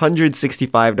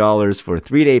 $165 for a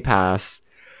 3-day pass.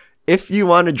 If you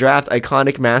want to draft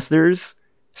Iconic Masters,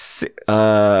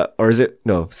 sealed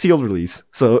release.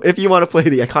 So if you want to play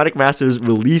the Iconic Masters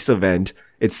release event,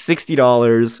 it's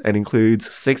 $60 and includes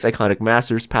 6 Iconic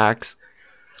Masters packs.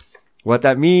 What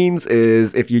that means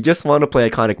is if you just want to play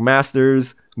Iconic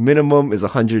Masters, minimum is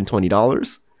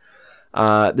 $120.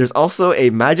 There's also a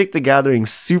Magic the Gathering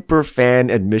super fan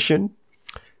admission.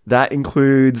 That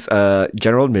includes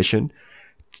general admission,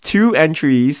 2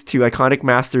 entries to Iconic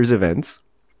Masters events,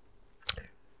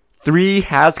 3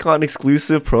 HasCon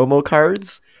exclusive promo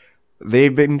cards.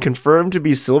 They've been confirmed to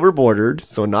be silver bordered,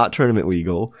 so not tournament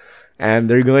legal. And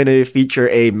they're going to feature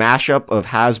a mashup of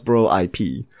Hasbro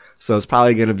IP. So it's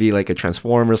probably going to be like a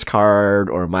Transformers card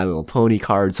or a My Little Pony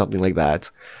card, something like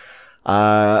that.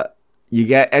 You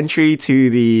get entry to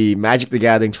the Magic the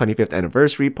Gathering 25th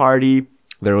anniversary party.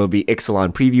 There will be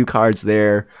Ixalan preview cards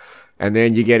there. And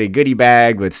then you get a goodie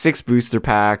bag with 6 booster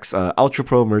packs, Ultra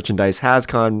Pro merchandise,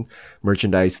 HasCon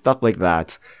merchandise, stuff like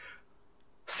that.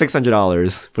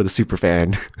 $600 for the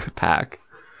Superfan pack.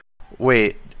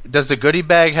 Wait, does the goodie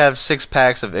bag have 6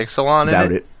 packs of Ixalan in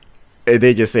Doubt it? it.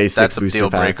 They just say 6 That's a booster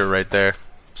deal packs. breaker right there.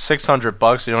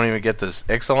 $600, you don't even get this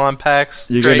Ixalan packs?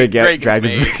 You're going to get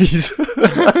Dragon's Dragon's Maze.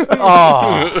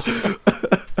 Oh.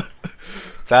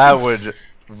 That would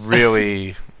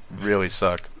really, really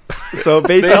suck. So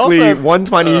basically, also have-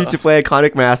 120 to play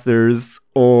Iconic Masters,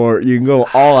 or you can go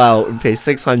all out and pay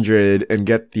 600 and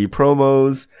get the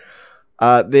promos.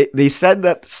 They said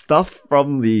that stuff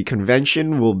from the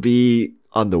convention will be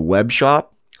on the web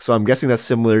shop. So I'm guessing that's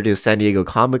similar to San Diego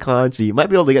Comic-Con. So you might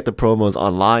be able to get the promos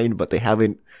online, but they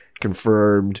haven't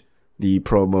confirmed the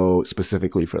promo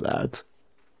specifically for that.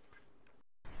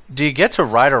 Do you get to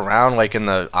ride around like in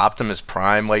the Optimus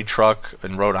Prime like truck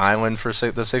in Rhode Island for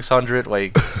the 600?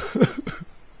 Like,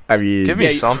 I mean, give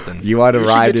me something. you want to You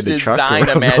should ride get in to a truck design a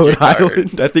around magic Rhode card.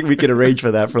 Island? I think we can arrange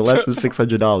for that for less than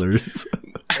 $600.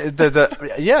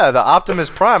 The Optimus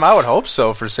Prime. I would hope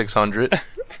so for 600.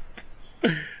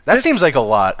 That seems like a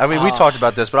lot. I mean, we talked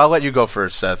about this, but I'll let you go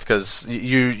first, Seth, because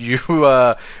you're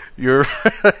you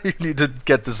need to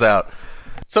get this out.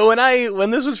 So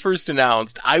when this was first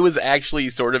announced, I was actually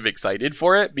sort of excited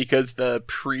for it because the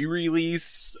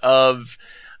pre-release of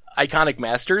Iconic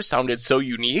Masters sounded so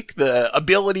unique. The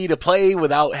ability to play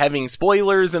without having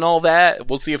spoilers and all that.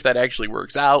 We'll see if that actually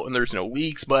works out and there's no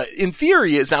leaks, but in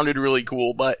theory it sounded really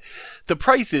cool, but the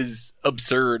price is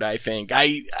absurd, I think.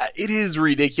 It is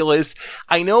ridiculous.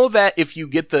 I know that if you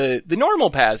get the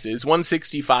normal passes,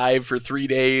 $165 for 3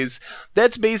 days,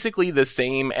 that's basically the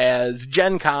same as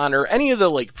Gen Con or any of the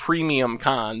like premium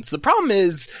cons. The problem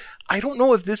is, I don't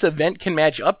know if this event can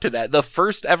match up to that. The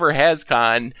first ever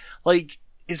HasCon, like,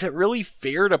 is it really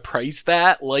fair to price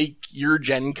that like your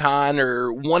Gen Con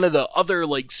or one of the other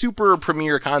like super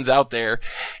premier cons out there?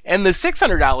 And the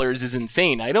 $600 is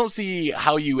insane. I don't see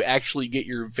how you actually get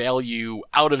your value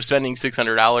out of spending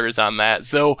 $600 on that.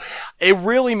 So it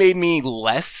really made me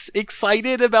less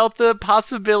excited about the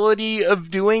possibility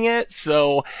of doing it.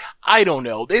 So I don't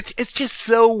know. It's just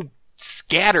so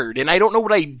scattered, and I don't know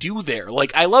what I do there.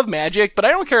 Like, I love Magic, but I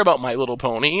don't care about My Little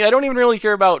Pony. I don't even really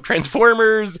care about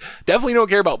Transformers. Definitely don't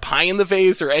care about Pie in the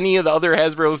Face or any of the other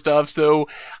Hasbro stuff. So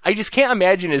I just can't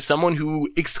imagine, as someone who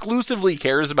exclusively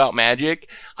cares about Magic,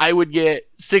 I would get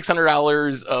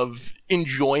 $600 of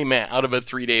enjoyment out of a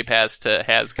 3-day pass to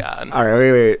HasCon. All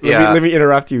right, wait. Yeah. Let me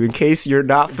interrupt you in case you're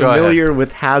not familiar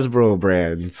with Hasbro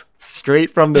brands. Straight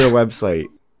from their website.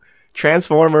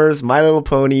 Transformers, My Little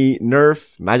Pony,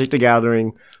 Nerf, Magic the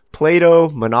Gathering, Play-Doh,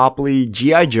 Monopoly,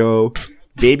 G.I. Joe,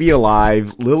 Baby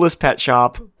Alive, Littlest Pet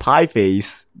Shop, Pie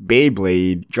Face,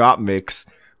 Beyblade, Drop Mix.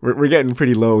 We're getting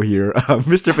pretty low here.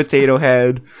 Mr. Potato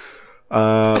Head,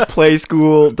 Play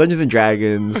School, Dungeons and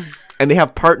Dragons, and they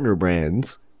have partner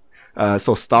brands.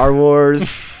 So Star Wars,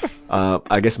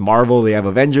 I guess Marvel, they have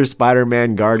Avengers,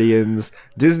 Spider-Man, Guardians,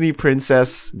 Disney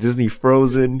Princess, Disney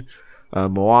Frozen,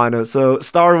 Moana. So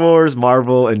Star Wars,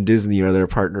 Marvel, and Disney are their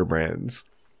partner brands.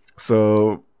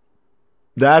 So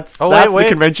that's the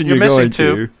convention you're going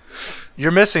to.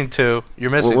 You're missing two. You're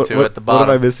missing two at the bottom.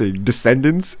 What am I missing?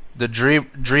 Descendants? The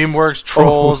DreamWorks,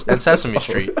 Trolls, and Sesame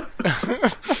Street.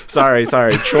 Sorry.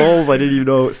 Trolls, I didn't even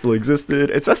know it still existed.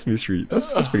 And Sesame Street.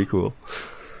 That's pretty cool.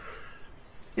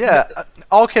 Yeah,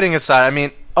 all kidding aside, I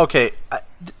mean, okay,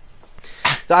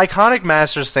 the Iconic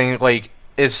Masters thing, like,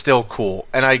 is still cool,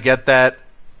 and I get that.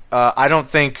 I don't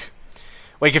think,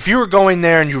 like, if you were going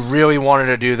there and you really wanted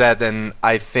to do that, then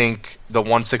I think the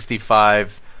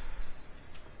 165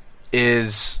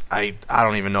 is, I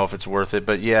don't even know if it's worth it,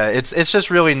 but yeah, it's just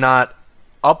really not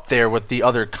up there with the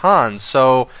other cons.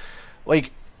 So,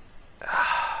 like,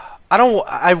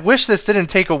 I wish this didn't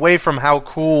take away from how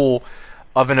cool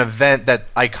of an event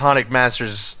that Iconic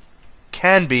Masters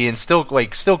can be and still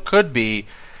could be.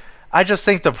 I just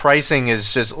think the pricing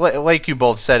is just, like you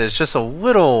both said, it's just a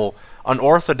little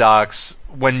unorthodox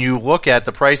when you look at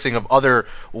the pricing of other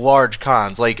large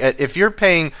cons. Like, if you're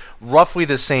paying roughly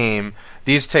the same,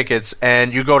 these tickets,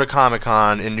 and you go to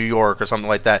Comic-Con in New York or something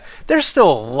like that, there's still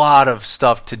a lot of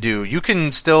stuff to do. You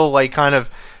can still, like, kind of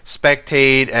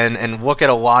spectate and look at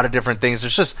a lot of different things.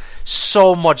 There's just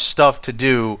so much stuff to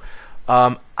do.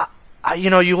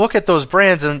 You look at those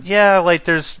brands, and yeah, like,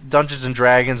 there's Dungeons and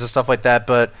Dragons and stuff like that,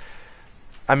 but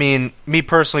I mean, me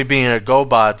personally being a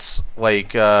GoBots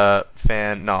like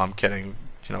fan, no, I'm kidding.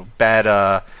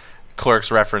 Bad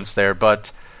Clerks reference there,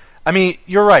 but I mean,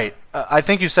 you're right. I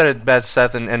think you said it best,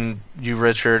 Seth, and you,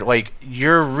 Richard. Like,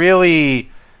 you're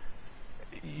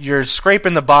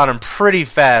scraping the bottom pretty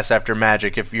fast after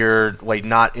Magic if you're, like,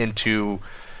 not into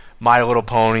My Little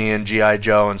Pony and G.I.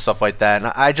 Joe and stuff like that.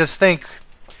 And I just think,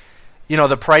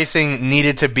 the pricing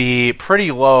needed to be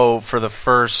pretty low for the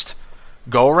first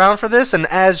go around for this, and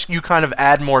as you kind of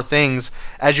add more things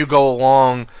as you go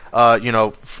along,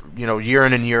 year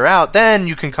in and year out, then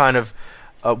you can kind of,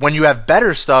 when you have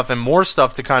better stuff and more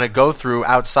stuff to kind of go through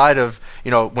outside of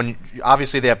when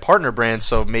obviously they have partner brands,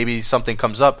 so maybe something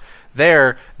comes up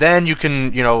there, then you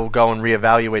can, go and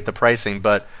reevaluate the pricing.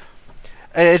 But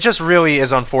it just really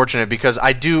is unfortunate because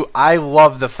I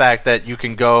love the fact that you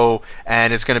can go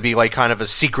and it's going to be like kind of a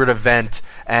secret event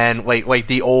and like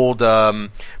the old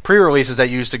pre-releases that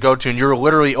you used to go to, and you're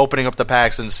literally opening up the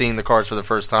packs and seeing the cards for the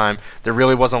first time. There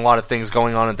really wasn't a lot of things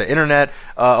going on the internet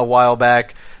a while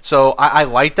back. So I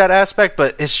like that aspect,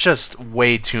 but it's just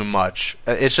way too much.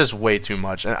 It's just way too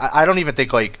much. And I don't even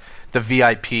think like the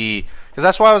VIP, because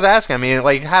that's why I was asking. I mean,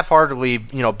 like half-heartedly,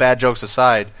 bad jokes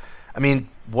aside, I mean,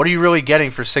 what are you really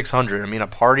getting for 600? I mean, a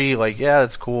party, like, yeah,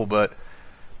 that's cool, but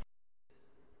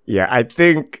yeah, I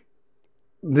think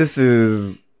this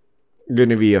is going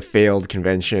to be a failed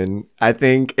convention. I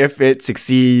think if it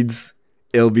succeeds,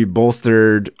 it'll be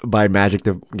bolstered by Magic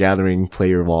the Gathering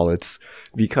player wallets,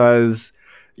 because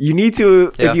you need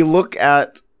to, if you look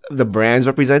at the brands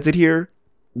represented here,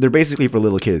 they're basically for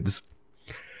little kids.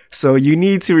 So you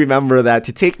need to remember that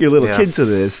to take your little kid to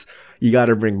this, you got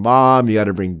to bring mom, you got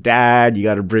to bring dad, you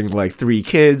got to bring like 3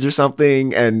 kids or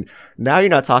something. And now you're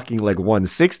not talking like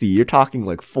 $160, you're talking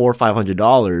like $400 or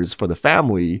 $500 for the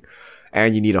family.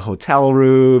 And you need a hotel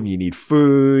room, you need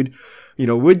food.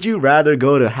 Would you rather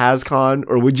go to HasCon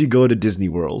or would you go to Disney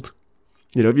World?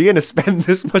 If you're going to spend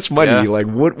this much money, like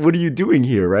what are you doing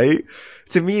here, right?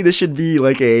 To me, this should be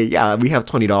like we have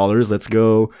 $20. Let's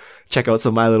go check out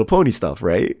some My Little Pony stuff,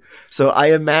 right? So I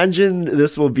imagine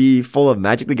this will be full of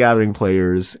Magic the Gathering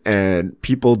players and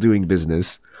people doing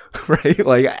business, right?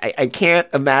 Like I can't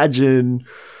imagine.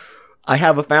 I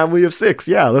have a family of 6.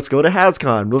 Yeah, let's go to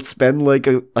HasCon. Let's spend like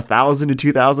 $1,000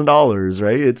 to $2,000,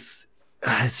 right? It's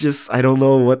just, I don't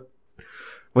know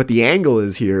what the angle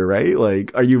is here, right?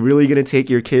 Like, are you really going to take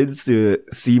your kids to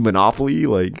see Monopoly?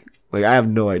 Like I have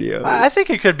no idea. I think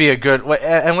it could be a good,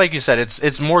 and like you said,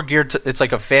 it's more geared to, it's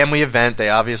like a family event. They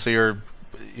obviously are,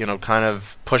 kind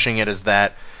of pushing it as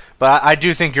that. But I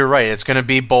do think you're right. It's going to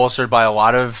be bolstered by a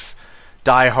lot of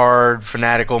diehard,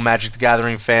 fanatical Magic the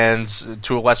Gathering fans,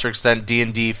 to a lesser extent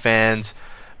D&D fans.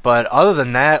 But other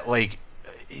than that, like,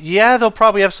 yeah, they'll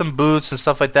probably have some booths and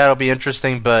stuff like that. It'll be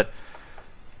interesting, but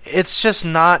it's just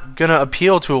not going to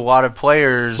appeal to a lot of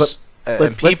players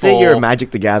and people. Let's say you're a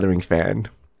Magic the Gathering fan.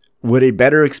 Would a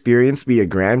better experience be a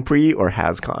Grand Prix or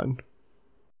HasCon?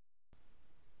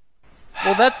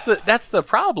 Well, that's the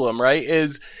problem, right?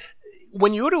 Is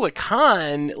when you go to a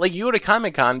con, like you go to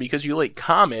Comic-Con because you like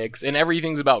comics and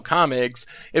everything's about comics.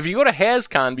 If you go to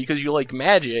HasCon because you like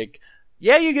Magic,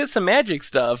 yeah, you get some Magic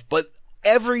stuff, but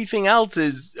everything else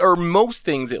is, or most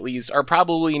things at least, are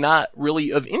probably not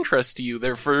really of interest to you.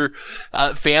 They're for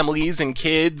families and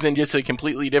kids and just a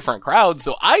completely different crowd.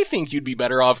 So I think you'd be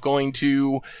better off going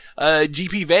to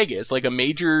GP Vegas, like a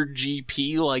major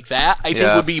GP like that. I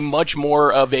think would be much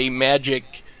more of a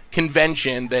Magic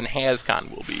convention than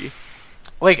HasCon will be.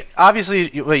 Like,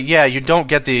 obviously, yeah, you don't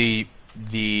get the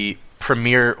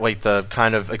premiere, like the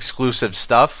kind of exclusive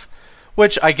stuff,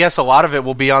 which I guess a lot of it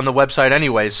will be on the website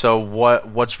anyway, so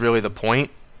what's really the point?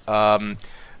 But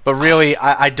really,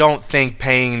 I don't think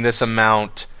paying this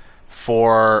amount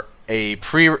for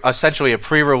essentially a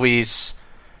pre-release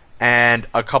and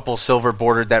a couple silver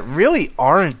bordered that really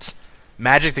aren't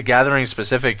Magic the Gathering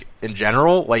specific in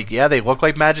general. Like, yeah, they look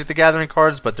like Magic the Gathering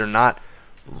cards, but they're not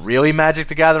really Magic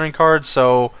the Gathering cards,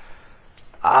 so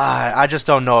I just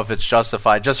don't know if it's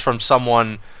justified just from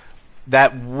someone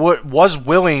that was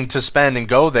willing to spend and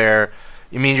go there.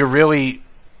 I mean,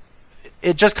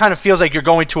 it just kind of feels like you're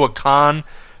going to a con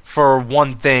for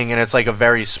one thing, and it's like a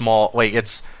very small, like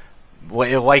it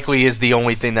likely is the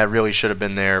only thing that really should have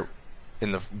been there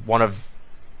one of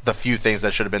the few things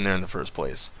that should have been there in the first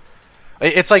place.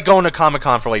 It's like going to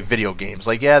Comic-Con for like video games.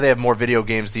 Like, yeah, they have more video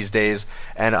games these days,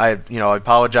 and I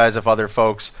apologize if other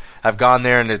folks have gone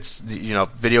there and it's,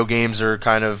 video games are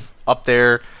kind of up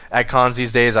there at cons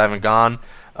these days. I haven't gone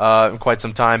in quite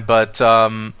some time, but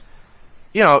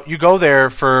you go there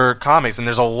for comics, and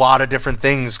there's a lot of different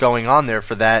things going on there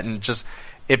for that, and just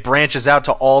it branches out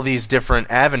to all these different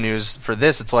avenues. For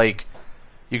this, it's like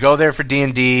you go there for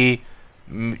D&D,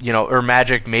 or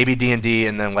Magic, maybe D&D,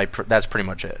 and then like that's pretty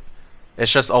much it.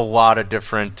 It's just a lot of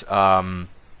different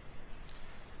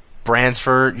brands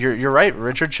for you're right,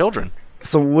 Richard, children.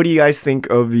 So what do you guys think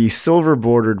of the silver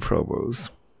bordered promos?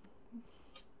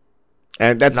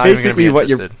 And that's Not basically what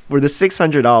interested. for the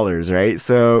 $600, right?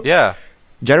 So Yeah.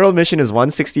 general admission is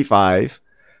 $165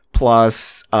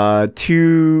 plus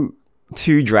two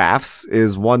drafts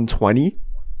is $120.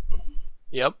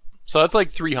 Yep. So that's like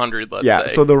 300, let's Yeah,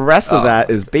 say. so the rest of that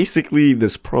is basically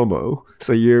this promo.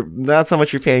 So that's how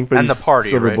much you're paying for And these the party,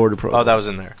 silver right? border promos. Oh, that was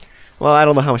in there. Well, I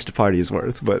don't know how much the party is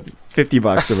worth, but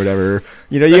 $50 or whatever.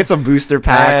 You know, you get some booster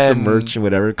packs, some And- merch and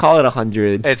whatever. Call it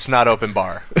 $100. It's not open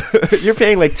bar. You're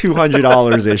paying like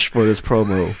 $200 ish for this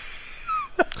promo.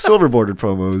 Silver bordered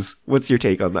promos. What's your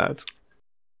take on that?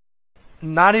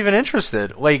 Not even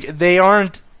interested. Like, they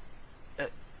aren't.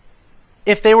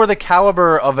 If they were the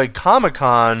caliber of a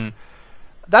Comic-Con,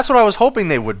 that's what I was hoping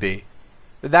they would be.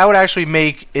 That would actually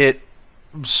make it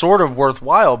sort of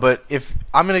worthwhile. But if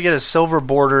I'm going to get a silver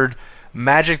bordered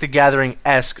Magic the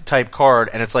Gathering-esque type card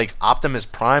and it's like Optimus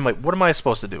Prime, like, what am I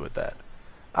supposed to do with that?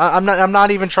 I'm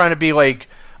not even trying to be like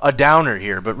a downer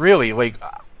here, but really, like,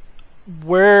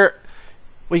 where,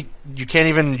 like, you can't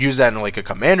even use that in like a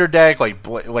commander deck,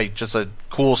 like just a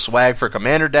cool swag for a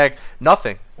commander deck.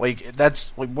 Nothing. Like,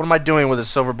 that's like, what am I doing with a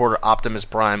silver border Optimus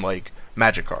Prime like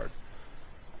Magic card?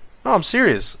 No, I'm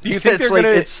serious. Do you think it's they're like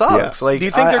gonna- it sucks? Yeah. Like, Do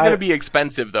you think they're going to be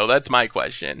expensive though? That's my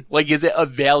question. Like, is it a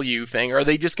value thing, or are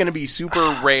they just going to be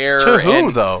super rare? to who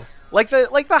and, though? Like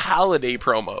the holiday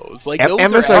promos. Like those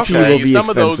MSRP are will be some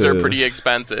of those are expensive. pretty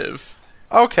expensive.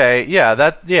 Okay,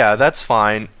 that's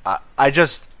fine.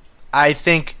 I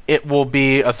think it will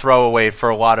be a throwaway for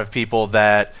a lot of people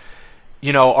that,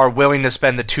 you know, are willing to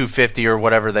spend the $250 or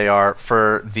whatever they are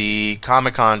for the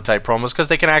Comic-Con type promos because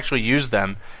they can actually use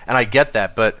them, and I get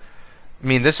that. But I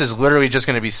mean, this is literally just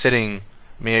going to be sitting.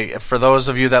 I mean, for those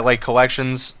of you that like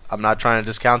collections, I'm not trying to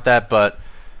discount that, but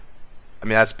I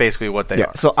mean, that's basically what they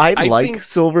are. So I like think-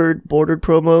 silver bordered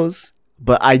promos,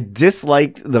 but I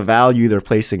dislike the value they're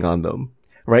placing on them.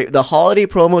 Right? The holiday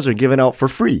promos are given out for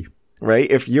free. Right?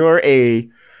 If you're a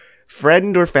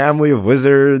friend or family of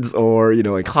Wizards or, you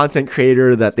know, a content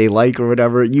creator that they like or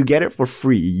whatever, you get it for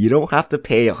free. You don't have to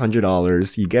pay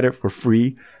 $100. You get it for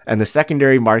free. And the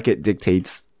secondary market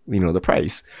dictates, you know, the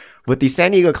price. With the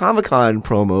San Diego Comic-Con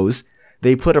promos,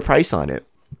 they put a price on it.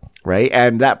 Right?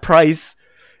 And that price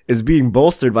is being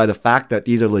bolstered by the fact that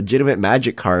these are legitimate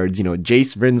Magic cards. You know,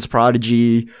 Jace Vryn's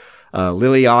Prodigy,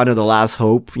 Liliana the Last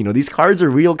Hope. You know, these cards are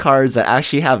real cards that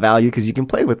actually have value because you can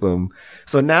play with them.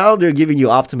 So now they're giving you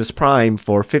Optimus Prime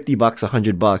for $50,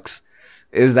 $100.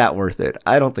 Is that worth it?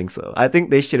 I don't think so. I think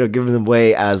they should have given them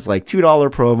away as like $2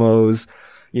 promos.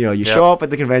 You know, you show up at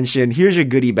the convention, here's your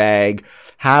goodie bag,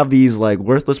 have these like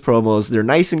worthless promos. They're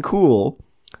nice and cool.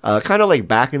 Kind of like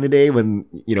back in the day when,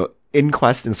 you know,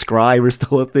 Inquest and Scry were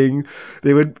still a thing.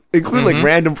 They would include like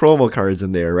random promo cards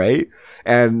in there, right?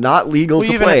 And not legal Well,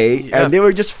 to even- play. yeah. And they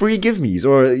were just free give me's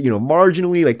or, you know,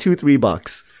 marginally like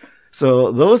 $2-3.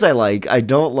 So those I like. I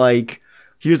don't like,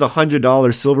 here's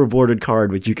 $100 silver bordered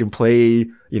card which you can play,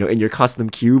 you know, in your custom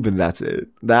cube and that's it.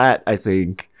 That I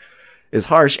think is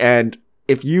harsh. And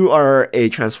if you are a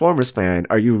Transformers fan,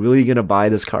 are you really going to buy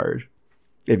this card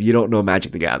if you don't know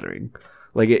Magic the Gathering?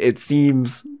 Like, it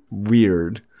seems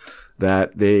weird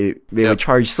that they would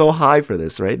charge so high for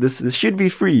this, right? This should be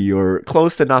free or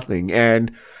close to nothing.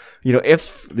 And, you know,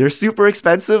 if they're super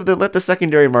expensive, then let the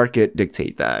secondary market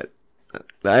dictate that.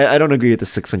 I don't agree with the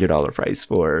 $600 price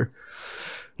for,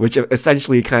 which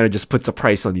essentially kind of just puts a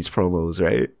price on these promos,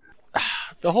 right?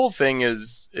 The whole thing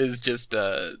is just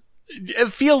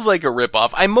it feels like a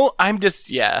ripoff.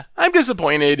 I'm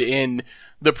disappointed in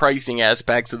the pricing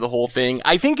aspects of the whole thing.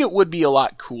 I think it would be a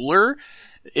lot cooler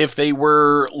if they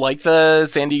were like the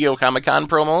San Diego Comic-Con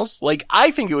promos. Like,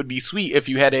 I think it would be sweet if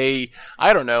you had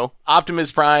I don't know,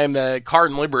 Optimus Prime, the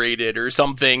Card Liberated or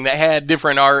something that had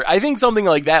different art. I think something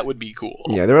like that would be cool.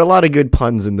 Yeah, there are a lot of good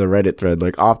puns in the Reddit thread,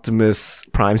 like Optimus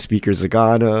Prime Speaker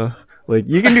Zagana. Like,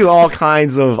 you can do all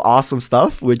kinds of awesome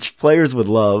stuff, which players would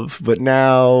love, but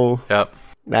now, Yep.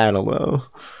 I don't know.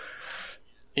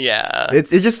 Yeah. It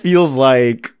just feels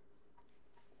like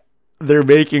they're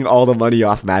making all the money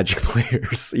off Magic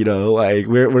players, you know, like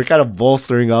we're kind of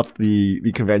bolstering up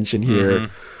the convention here.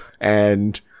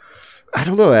 And I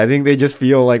don't know. I think they just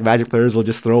feel like Magic players will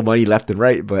just throw money left and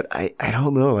right, but I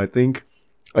don't know. I think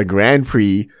a Grand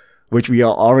Prix, which we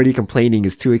are already complaining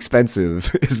is too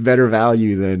expensive, is better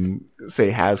value than,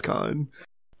 say, HasCon.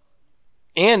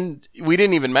 And we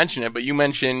didn't even mention it, but you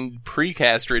mentioned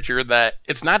precast, Richard, that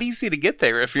it's not easy to get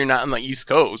there if you're not on the East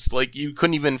Coast. Like, you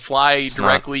couldn't even fly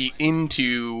directly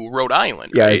into Rhode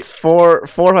Island, Yeah, right? it's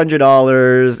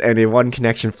 $400 and a one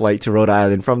connection flight to Rhode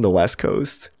Island from the West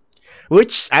Coast.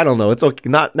 Which, I don't know, it's okay.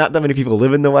 Not that many people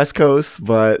live in the West Coast,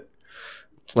 but,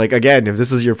 like, again, if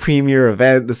this is your premier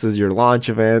event, this is your launch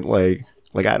event, like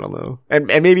I don't know. And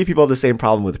maybe people have the same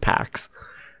problem with PAX,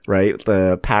 right?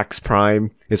 The PAX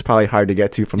Prime is probably hard to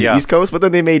get to from the East Coast, but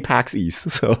then they made PAX East,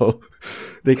 so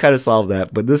they kind of solved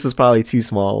that. But this is probably too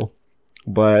small.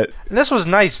 But And this was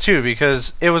nice too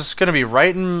because it was going to be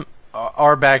right in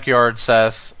our backyard,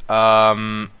 Seth.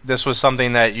 This was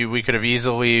something that we could have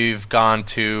easily gone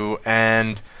to,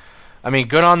 and I mean,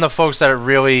 good on the folks that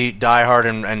really die hard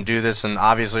and do this, and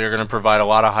obviously are going to provide a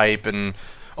lot of hype and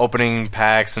opening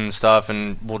packs and stuff,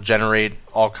 and will generate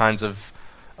all kinds of,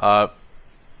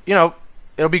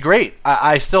 it'll be great.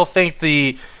 I still think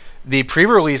the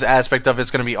pre-release aspect of it's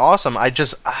going to be awesome. I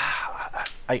just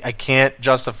I can't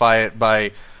justify it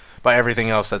by everything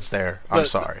else that's there. I'm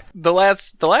sorry. The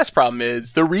last problem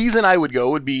is the reason I would go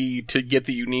would be to get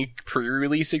the unique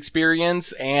pre-release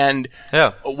experience, and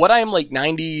what I'm like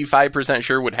 95%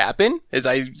 sure would happen is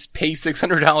I pay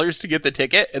 $600 to get the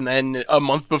ticket, and then a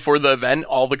month before the event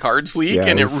all the cards leak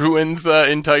and it ruins the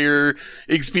entire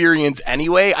experience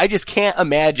anyway. I just can't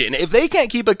imagine if they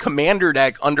can't keep a commander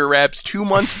deck under wraps 2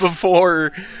 months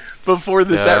before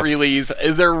the set release.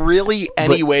 Is there really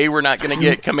any way we're not going to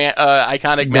get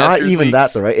Iconic Masters Not even leaks?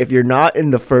 that, though, right? If you're not in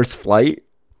the first flight,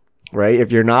 right?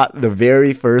 If you're not the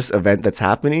very first event that's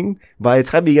happening, by the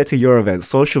time you get to your event,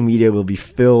 social media will be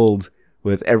filled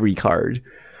with every card,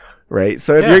 right?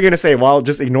 So if you're going to say, well,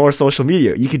 just ignore social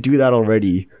media, you could do that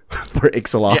already for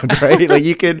Ixalan, right? Like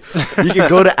you could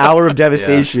go to Hour of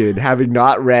Devastation having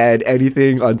not read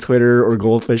anything on Twitter or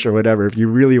Goldfish or whatever if you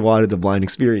really wanted the blind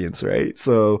experience, right?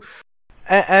 So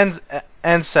and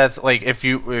Seth, like if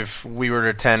we were to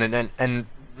attend, and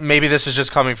maybe this is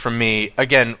just coming from me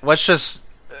again, let's just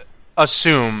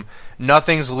assume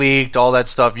nothing's leaked, all that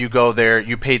stuff. You go there,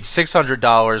 you paid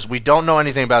 $600. We don't know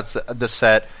anything about the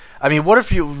set. I mean, what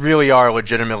if you really are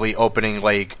legitimately opening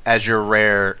like as your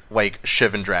rare like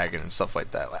Shivan Dragon and stuff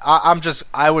like that? Like,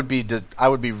 I would be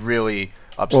really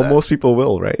upset. Well, most people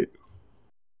will, right?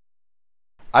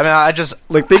 I mean, I just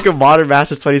like think of Modern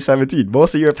Masters 2017.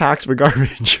 Most of your packs were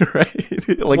garbage,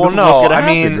 right? Like, well, this no, is what's gonna I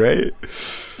happen, mean, right?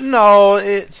 No,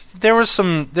 there was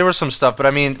some stuff, but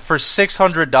I mean, for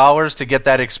 $600 to get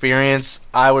that experience,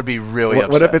 I would be really upset.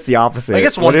 What if it's the opposite? Like,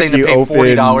 it's one thing to pay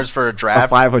 $40 for a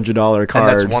draft, a $500 card,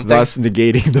 that's one thing. thus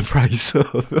negating the price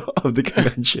of the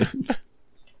convention.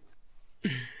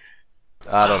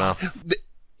 I don't know.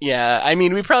 Yeah, I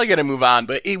mean, we probably got to move on,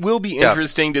 but it will be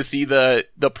interesting to see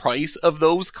the price of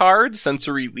those cards since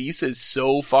the release is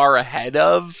so far ahead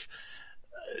of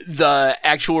the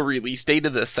actual release date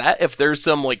of the set. If there's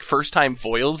some like first time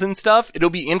foils and stuff, it'll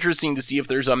be interesting to see if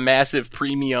there's a massive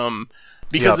premium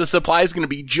because the supply is going to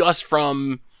be just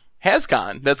from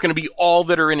HasCon. That's going to be all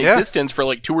that are in existence for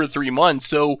like 2 or 3 months.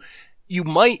 So you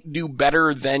might do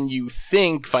better than you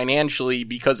think financially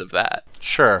because of that.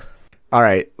 Sure. All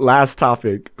right, last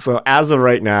topic. So as of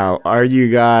right now, are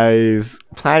you guys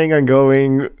planning on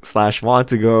going / want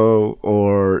to go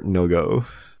or no go?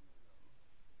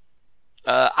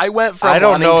 I went from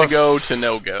wanting to go to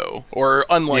no go or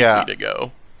unlikely to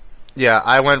go. Yeah,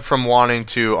 I went from wanting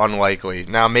to unlikely.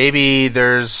 Now maybe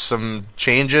there's some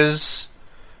changes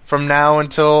from now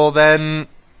until then.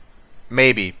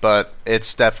 Maybe, but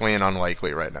it's definitely an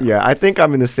unlikely right now. Yeah, I think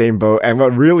I'm in the same boat. And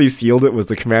what really sealed it was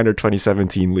the Commander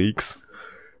 2017 leaks.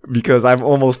 Because I'm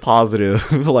almost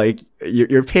positive, like,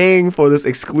 you're paying for this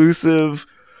exclusive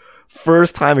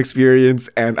first-time experience,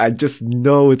 and I just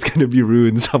know it's going to be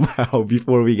ruined somehow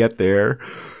before we get there.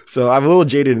 So I'm a little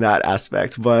jaded in that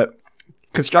aspect. But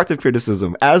constructive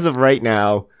criticism. As of right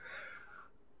now,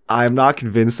 I'm not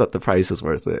convinced that the price is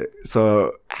worth it.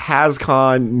 So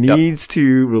HasCon needs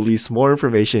to release more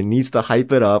information, needs to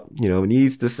hype it up,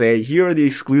 needs to say, here are the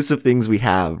exclusive things we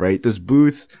have, right? This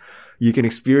booth, you can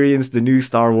experience the new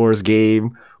Star Wars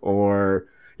game, or,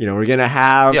 we're going to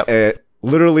have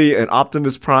literally an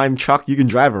Optimus Prime truck you can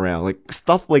drive around, like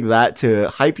stuff like that to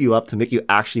hype you up, to make you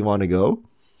actually want to go.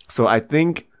 So I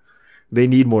think they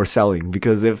need more selling,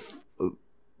 because if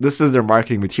this is their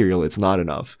marketing material, it's not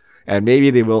enough. And maybe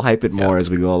they will hype it more as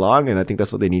we go along, and I think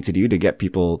that's what they need to do to get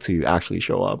people to actually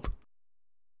show up.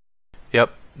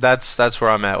 Yep, that's where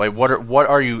I'm at. Like, what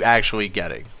are you actually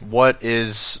getting? What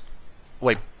is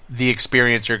like the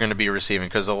experience you're going to be receiving?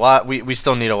 Because we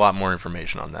still need a lot more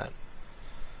information on that.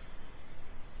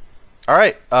 All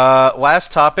right,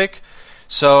 last topic.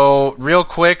 So real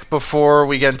quick before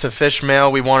we get into fish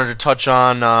mail, we wanted to touch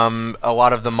on a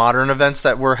lot of the modern events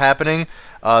that were happening.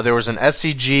 There was an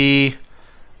SCG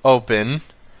Open.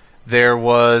 There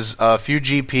was a few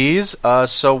GPs.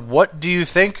 So what do you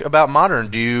think about modern?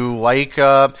 Do you like...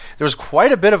 there was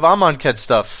quite a bit of Amonkhet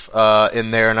stuff in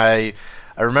there, and I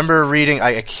remember reading...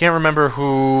 I can't remember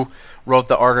who wrote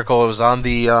the article. It was on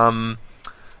the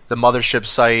Mothership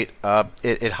site.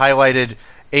 It highlighted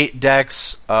 8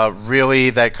 decks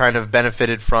really that kind of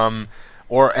benefited from...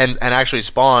 and actually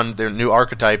spawned their new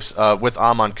archetypes with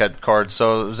Amonkhet cards.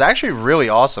 So it was actually really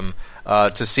awesome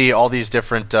to see all these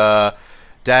different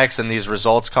decks and these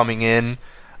results coming in.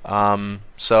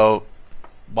 So,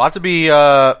 a lot to be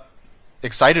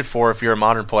excited for if you're a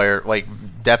Modern player. Like,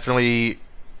 definitely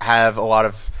have a lot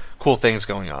of cool things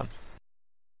going on.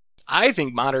 I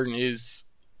think Modern is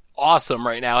awesome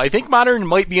right now. I think Modern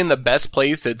might be in the best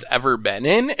place it's ever been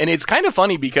in, and it's kind of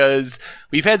funny because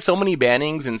we've had so many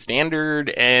bannings in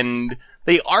Standard, and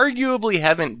they arguably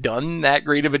haven't done that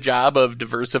great of a job of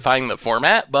diversifying the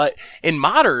format, but in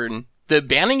Modern, the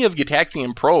banning of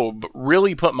Gitaxian Probe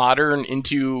really put Modern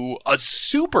into a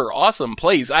super awesome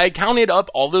place. I counted up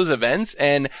all those events,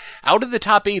 and out of the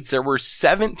top 8s, there were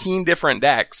 17 different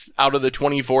decks out of the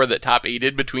 24 that top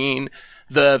 8'd between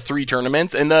the 3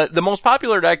 tournaments, and the most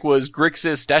popular deck was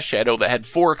Grixis Death Shadow that had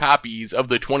 4 copies of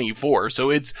the 24. So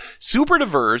it's super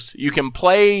diverse. You can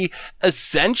play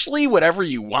essentially whatever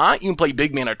you want. You can play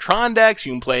big mana Tron decks.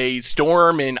 You can play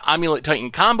Storm and Amulet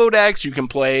Titan combo decks. You can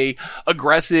play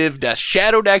aggressive Death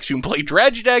Shadow decks. You can play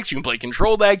Dredge decks. You can play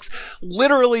control decks.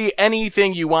 Literally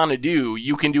anything you want to do,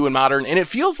 you can do in Modern, and it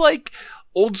feels like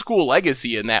old school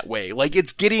Legacy in that way. Like,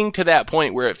 it's getting to that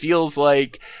point where it feels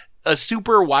like a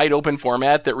super wide open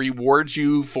format that rewards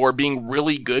you for being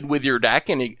really good with your deck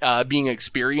and being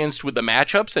experienced with the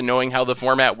matchups and knowing how the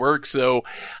format works. So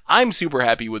I'm super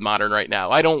happy with Modern right now.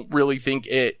 I don't really think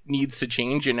it needs to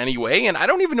change in any way, and I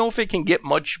don't even know if it can get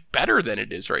much better than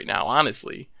it is right now,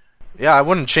 honestly. Yeah, I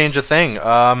wouldn't change a thing.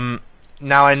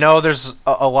 Now, I know there's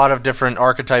a lot of different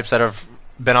archetypes that have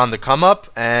been on the come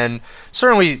up, and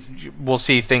certainly we'll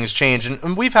see things change.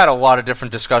 And we've had a lot of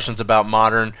different discussions about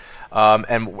Modern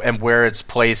and where its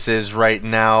place is right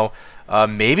now.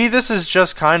 Maybe this is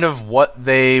just kind of what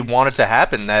they wanted to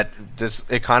happen, that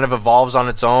it kind of evolves on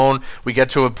its own. We get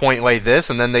to a point like this,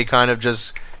 and then they kind of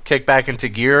just kick back into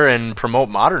gear and promote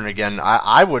Modern again.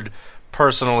 I would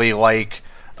personally like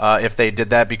if they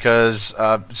did that, because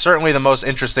certainly the most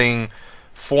interesting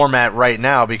format right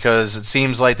now, because it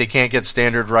seems like they can't get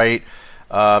Standard right.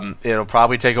 It'll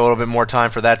probably take a little bit more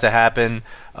time for that to happen.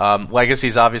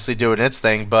 Legacy's obviously doing its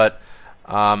thing, but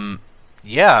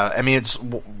yeah, I mean, it's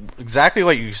exactly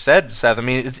what you said, Seth. I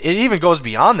mean, it even goes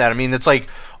beyond that. I mean, it's like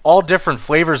all different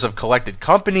flavors of Collected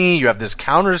Company. You have this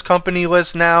Counters Company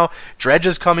list now. Dredge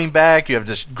is coming back. You have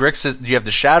this Grixis. You have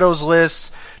the Shadows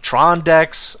lists, Tron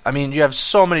decks. I mean, you have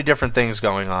so many different things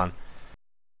going on.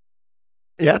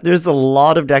 Yeah, there's a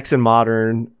lot of decks in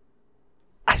Modern.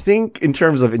 I think in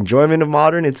terms of enjoyment of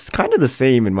Modern, it's kind of the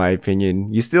same in my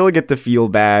opinion. You still get the feel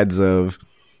bads of,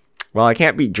 well, I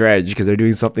can't beat Dredge because they're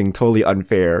doing something totally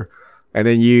unfair. And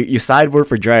then you sideboard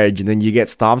for Dredge, and then you get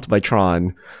stomped by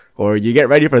Tron. Or you get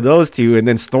ready for those two, and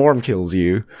then Storm kills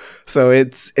you. So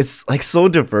it's like so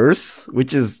diverse,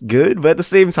 which is good, but at the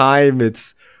same time,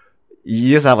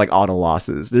 you just have like auto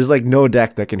losses. There's like no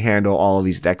deck that can handle all of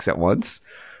these decks at once.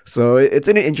 So it's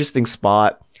in an interesting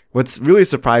spot. What's really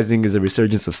surprising is the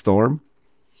resurgence of Storm.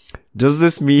 Does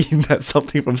this mean that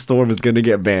something from Storm is going to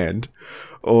get banned?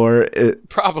 Or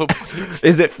probably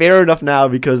is it fair enough now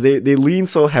because they lean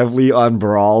so heavily on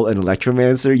Brawl and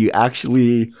Electromancer, you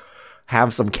actually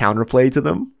have some counterplay to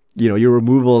them? You know, your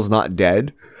removal is not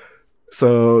dead.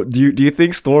 So do you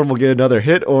think Storm will get another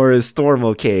hit, or is Storm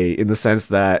okay in the sense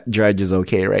that Dredge is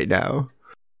okay right now?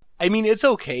 I mean, it's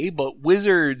okay, but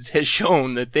Wizards has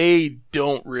shown that they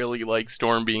don't really like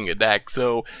Storm being a deck.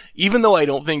 So even though I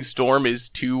don't think Storm is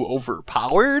too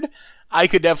overpowered, I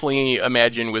could definitely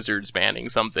imagine Wizards banning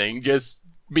something just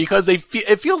because it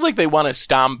feels like they want to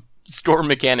stomp Storm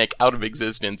mechanic out of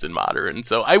existence in Modern.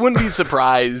 So I wouldn't be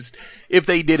surprised if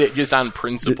they did it just on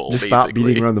principle. Just basically. Stop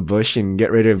beating around the bush and get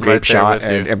rid of Grape Shot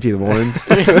and empty the warrens.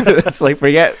 It's like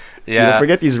forget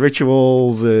these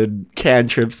rituals and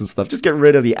cantrips and stuff. Just get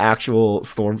rid of the actual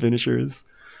Storm finishers.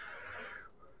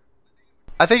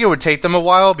 I think it would take them a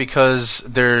while because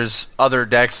there's other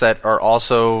decks that are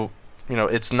also, you know,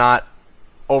 it's not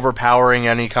overpowering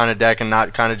any kind of deck and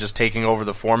not kind of just taking over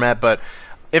the format. But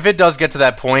if it does get to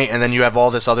that point and then you have all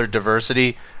this other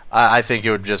diversity, I think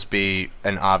it would just be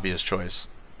an obvious choice.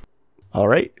 All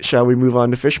right. Shall we move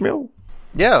on to fish mail?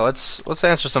 Yeah, let's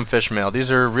answer some fish mail.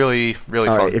 These are really, really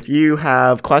fun. Right, if you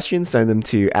have questions, send them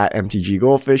to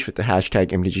 @MTGGoldfish with the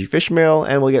hashtag MTGFishmail,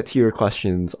 and we'll get to your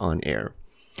questions on air.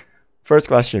 First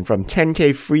question from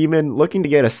 10K Freeman, looking to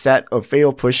get a set of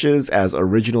Fatal Pushes as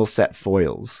original set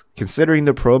foils. Considering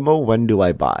the promo, when do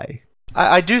I buy?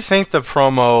 I do think the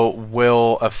promo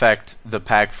will affect the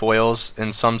pack foils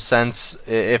in some sense.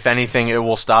 If anything, it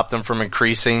will stop them from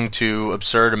increasing to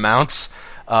absurd amounts.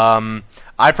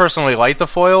 I personally like the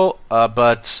foil,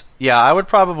 but yeah, I would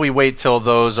probably wait till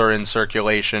those are in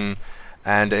circulation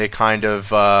and it kind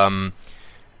of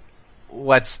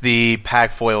lets the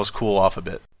pack foils cool off a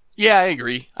bit. Yeah, I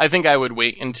agree. I think I would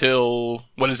wait until,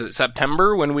 what is it,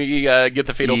 September when we get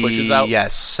the Fatal Pushes out?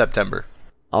 Yes, September.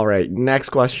 All right, next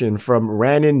question from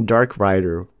Ranon Dark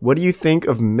Rider. What do you think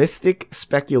of Mystic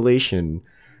Speculation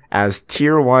as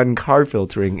Tier 1 card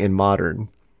filtering in Modern?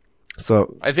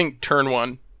 So, I think turn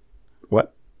 1.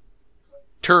 what?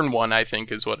 Turn 1, I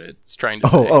think, is what it's trying to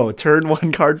say. Oh, turn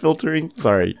 1 card filtering?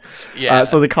 Sorry. Yeah.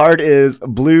 So the card is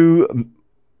blue,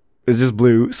 is just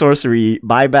blue, sorcery,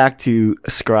 buyback to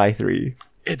Scry 3.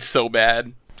 It's so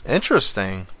bad.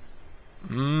 Interesting.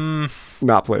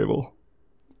 Not playable.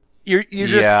 You're just,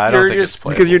 Yeah, I don't you're think it's just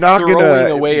playable. Because you're not throwing gonna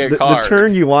away a the card.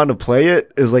 turn you want to play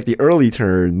it is like the early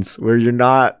turns where you're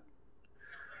not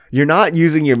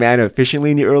using your mana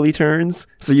efficiently in the early turns,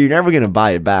 so you're never gonna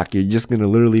buy it back. You're just gonna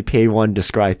literally pay 1 to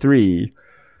scry 3.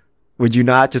 Would you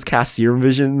not just cast Serum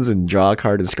Visions and draw a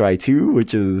card in scry 2,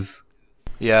 which is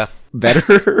Yeah.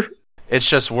 better? It's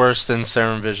just worse than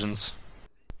Serum Visions.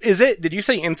 Is it? Did you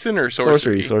say instant or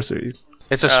sorcery? Sorcery.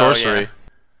 It's a Oh, sorcery. yeah.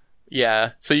 Yeah,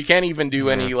 so you can't even do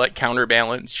any like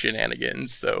counterbalance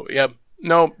shenanigans. So, yep.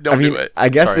 No, don't do it. I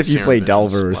guess Sorry, if you Serum play Visions.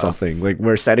 Delver or Wow. something, like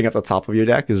where setting up the top of your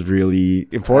deck is really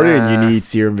important and you need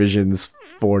Serum Visions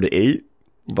 4 to 8,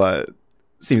 but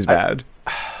seems bad.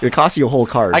 It costs you a whole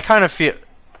card. I kind of feel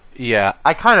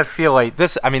like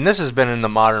this. I mean, this has been in the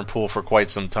Modern pool for quite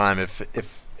some time. If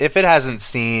it hasn't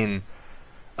seen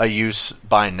a use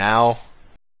by now,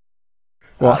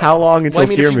 Well, how long until Well, I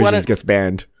mean, if Serum you Visions wanna- gets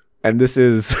banned? And this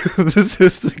is this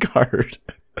is the card.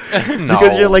 no.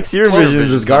 Because you're like Serum Serum Visions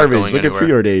is Vision's not garbage. going Look at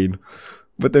anywhere. Preordain.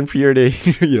 But then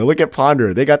Preordain, look at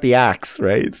Ponder. They got the axe,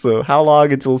 right? So how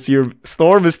long until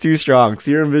Storm is too strong?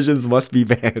 Serum Visions must be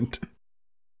banned.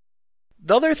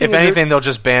 The other thing If is anything, they'll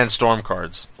just ban Storm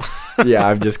cards. Yeah,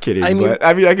 I'm just kidding. I mean- but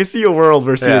I mean, I can see a world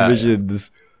where Serum Yeah.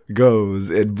 Visions goes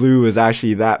and blue is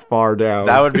actually that far down.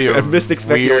 That would be a and Mystic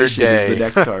weird Speculation is the day.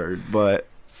 next card. But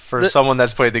For someone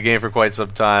that's played the game for quite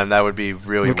some time, that would be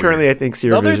really but weird. currently, I think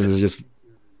Serum other Visions is just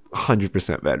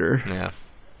 100% better. Yeah.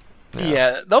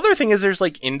 Yeah. The other thing is there's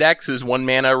like Index is 1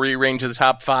 mana rearrange his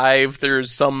top 5.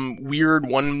 There's some weird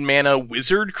 1 mana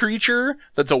wizard creature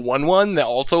that's a 1/1 that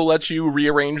also lets you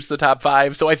rearrange the top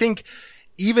 5. So I think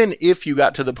even if you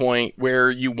got to the point where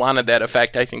you wanted that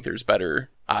effect, I think there's better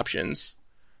options.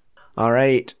 All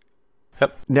right.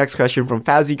 Yep. Next question from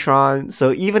Fazitron.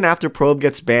 So even after Probe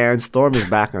gets banned, Storm is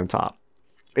back on top.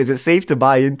 Is it safe to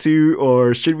buy into,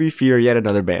 or should we fear yet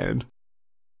another ban?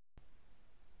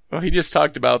 Well, he just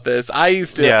talked about this. I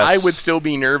Yes. would still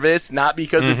be nervous, not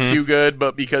because it's too good,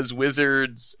 but because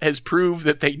Wizards has proved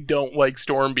that they don't like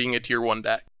Storm being a tier 1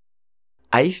 deck.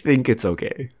 I think it's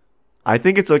okay. I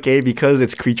think it's okay because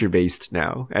it's creature based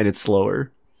now and it's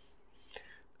slower.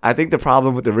 I think the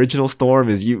problem with the original Storm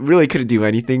is you really couldn't do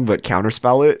anything but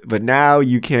counterspell it, but now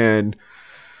you can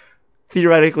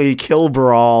theoretically kill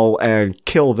Brawl and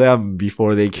kill them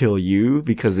before they kill you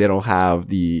because they don't have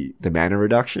the mana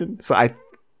reduction. So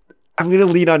I'm gonna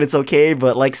lean on it's okay,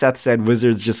 but like Seth said,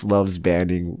 Wizards just loves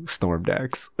banning Storm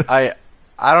decks. I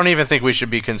don't even think we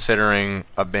should be considering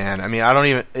a ban. I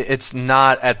mean, it's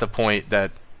not at the point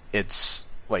that it's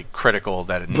like critical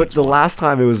that it needs But the one. last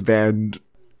time it was banned,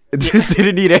 it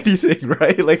didn't need anything,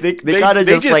 right? Like they kind of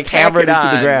they just just like tack hammered it into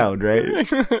the on. ground,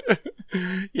 right?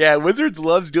 Yeah, Wizards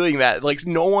loves doing that. Like,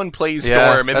 no one plays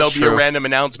Yeah, Storm, and there'll that's be a true. random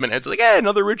announcement. It's like,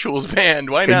 another ritual's banned.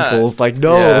 Why not? Finkel's like,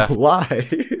 no, Yeah. why?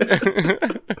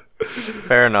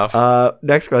 Fair enough.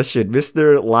 Next question,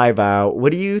 Mr. Liveout.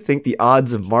 What do you think the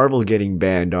odds of Marble getting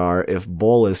banned are if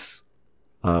Bolus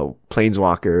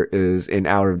Planeswalker is in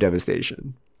Hour of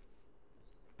Devastation?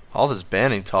 All this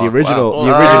banning talk. The original, wow.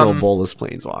 the original Bolus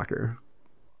Planeswalker.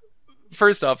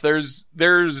 First off, there's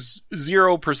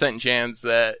 0% chance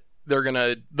that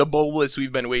the Bolus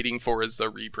we've been waiting for is a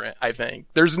reprint, I think.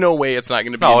 There's no way it's not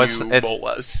gonna be a new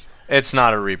Bolus. It's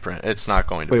not a reprint. It's not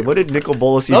going to Wait, be. what did Nicol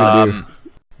Bolas even do?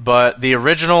 But the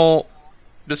original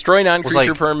Destroy was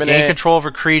non-creature like permanent. gain control of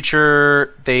a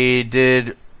creature. They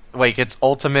did like its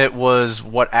ultimate was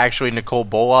what actually Nicole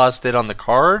Bolas did on the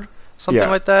card, something Yeah.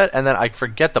 like that. And then I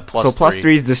forget the plus. So plus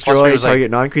 3 is Plus destroy three was, like,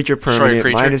 target non-creature destroy a permanent.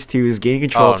 creature. Minus 2 is gain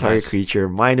control Oh, of target nice. creature.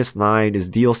 Minus 9 is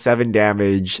deal 7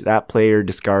 damage. That player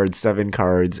discards 7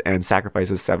 cards and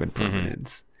sacrifices 7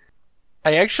 permanents.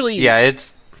 I actually, Yeah,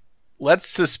 it's let's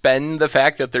suspend the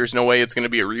fact that there's no way it's going to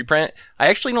be a reprint. I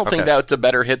actually don't think Okay. that's a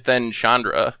better hit than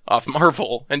Chandra off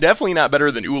Marvel, and definitely not better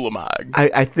than Ulamog.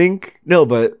 I think no,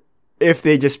 but if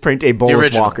they just print a Bolus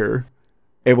original. Walker,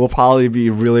 it will probably be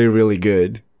really, really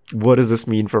good. What does this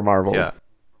mean for Marvel? yeah.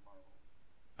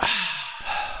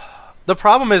 The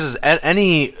problem is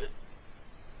any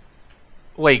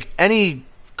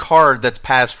card that's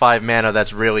past 5 mana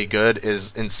that's really good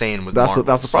is insane with Marvel.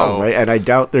 That's the problem, So, right? And I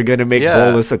doubt they're gonna make Yeah.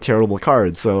 Bolus a terrible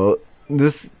card. So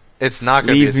this It's not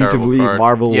going to be a leads me to terrible believe card.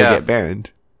 Marvel Yeah. will get banned.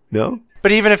 No?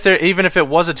 But even if it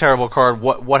was a terrible card,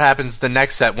 what happens the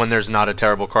next set when there's not a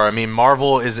terrible card? I mean,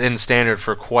 Marvel is in standard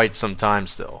for quite some time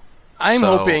still. I'm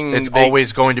So hoping it's they,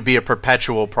 always going to be a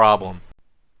perpetual problem.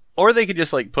 or they could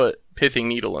just like put Pithing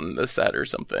Needle in the set or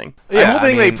something. Yeah, I'm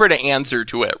hoping I they mean- put an answer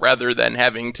to it rather than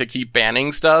having to keep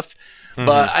banning stuff.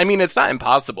 But I mean, it's not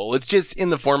impossible. It's just in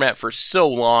the format for so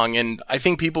long, and I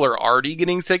think people are already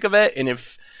getting sick of it. And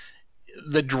if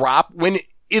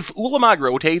Ulamog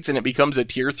rotates and it becomes a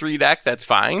tier 3 deck, that's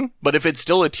fine. But if it's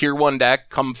still a tier 1 deck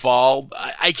come fall,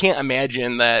 I can't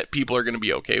imagine that people are going to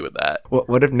be okay with that.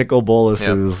 What if Nicol Bolas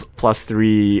Yep. is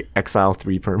 +3 exile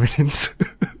 3 permanents?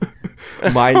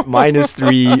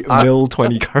 -3 mill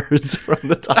 20 cards from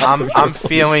the top. I'm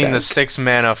feeling the 6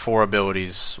 mana 4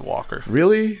 abilities, Walker.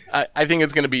 Really? I think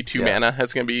it's going to be 2 mana.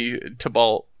 That's going to be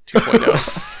Tibalt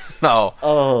 2.0. No,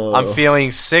 Oh. I'm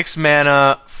feeling 6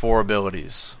 mana 4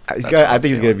 abilities. I That's think what I'm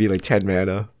he's feeling. gonna be like 10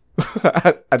 mana. I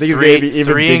think he's Three- gonna be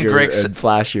even three in bigger Grix- and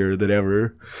flashier than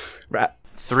ever.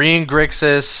 3 in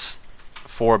Grixis,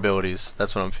 4 abilities.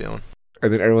 That's what I'm feeling.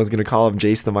 And then everyone's gonna call him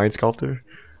Jace the Mind Sculptor.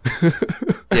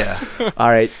 Yeah. All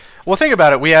right. Well, think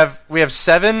about it. We have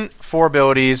 7 4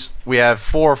 abilities. We have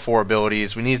 4 4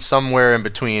 abilities. We need somewhere in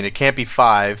between. It can't be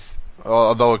 5,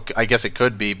 although I guess it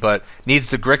could be, but needs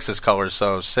the Grixis colors,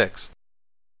 so 6.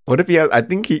 What if he has? I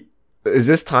think he is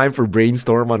this time for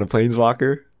brainstorm on a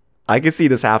Planeswalker. I can see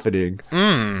this happening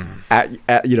at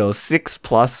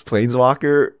 6+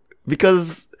 Planeswalker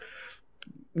because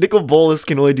Nicol Bolas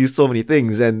can only do so many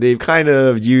things, and they've kind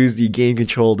of used the game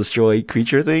control destroy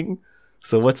creature thing.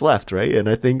 So what's left, right? And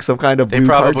I think some kind of They blue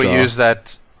card probably draw. use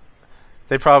that.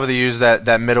 They probably use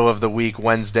that middle of the week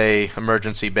Wednesday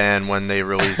emergency ban when they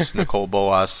release Nicol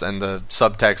Bolas, and the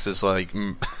subtext is like,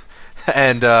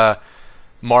 and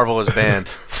Marvel is banned.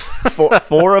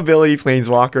 four ability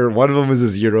Planeswalker. One of them is a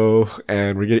 0,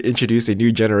 and we're gonna introduce a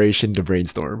new generation to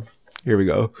brainstorm. Here we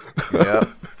go. Yep.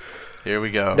 Here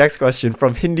we go. Next question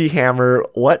from Hindi Hammer.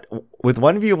 What with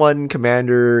 1v1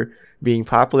 commander being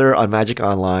popular on Magic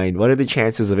Online, what are the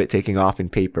chances of it taking off in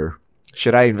paper?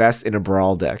 Should I invest in a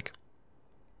Brawl deck?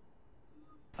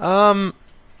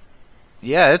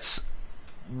 Yeah, it's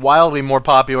wildly more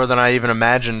popular than I even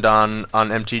imagined on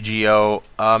MTGO.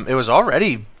 It was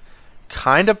already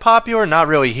kind of popular, not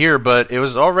really here, but it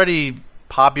was already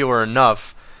popular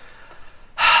enough.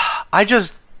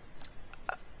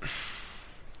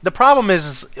 The problem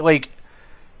is, like,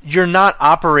 you're not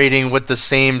operating with the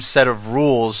same set of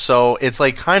rules, so it's,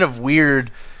 like, kind of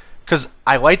weird, because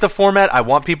I like the format, I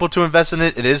want people to invest in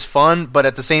it, it is fun, but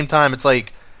at the same time, it's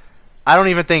like, I don't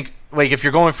even think, like, if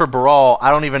you're going for Baral,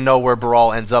 I don't even know where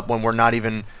Baral ends up when we're not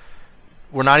even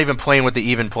playing with the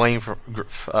even playing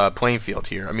field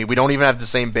here. I mean, we don't even have the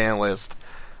same ban list.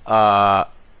 I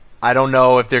don't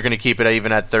know if they're going to keep it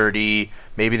even at 30.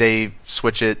 Maybe they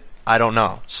switch it. I don't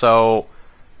know. So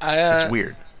it's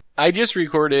weird. I just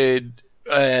recorded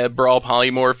Brawl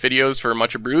Polymorph videos for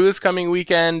Much Brew this coming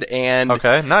weekend, and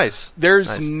Okay, nice. there's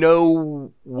Nice.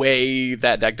 no way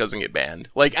that deck doesn't get banned.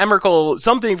 Like, Emrakul,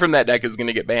 something from that deck is going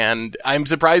to get banned. I'm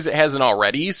surprised it hasn't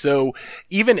already, so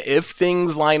even if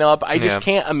things line up, I just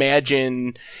Yeah. can't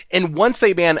imagine. And once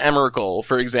they ban Emrakul,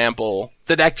 for example,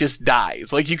 the deck just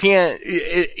dies. Like, you can't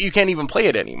even play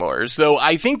it anymore. So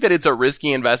I think that it's a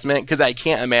risky investment, because I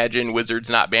can't imagine Wizards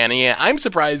not banning it. I'm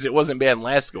surprised it wasn't banned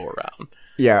last go around.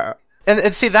 Yeah.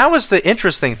 And see, that was the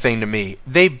interesting thing to me.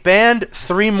 They banned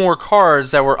 3 more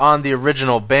cards that were on the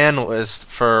original ban list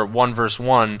for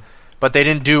 1v1, but they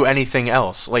didn't do anything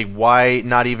else. Like, why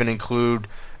not even include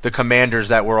the commanders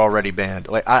that were already banned?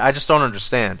 Like, I just don't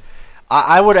understand.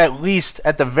 I would at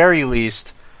the very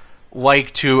least,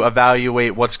 like to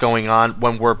evaluate what's going on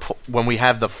when we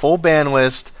have the full ban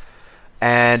list.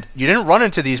 And you didn't run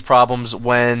into these problems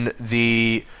when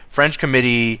the French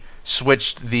committee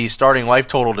switched the starting life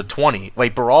total to 20.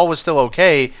 Like, Baral was still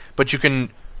okay, but you can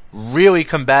really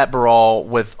combat Baral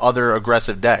with other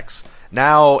aggressive decks.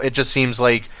 Now it just seems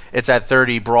like it's at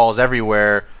 30, Brawls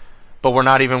everywhere, but we're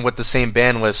not even with the same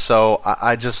ban list, so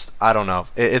I don't know.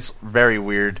 It's very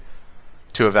weird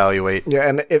to evaluate. Yeah,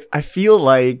 and if I feel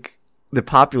like the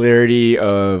popularity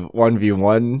of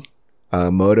 1v1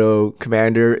 Moto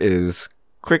Commander is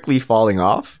quickly falling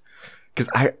off, because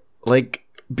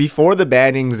before the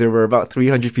bannings, there were about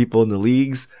 300 people in the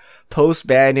leagues. Post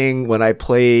banning, when I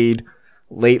played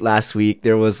late last week,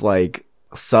 there was like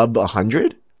sub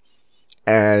 100.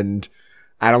 And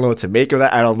I don't know what to make of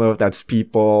that. I don't know if that's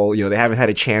people, they haven't had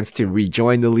a chance to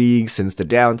rejoin the league since the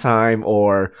downtime,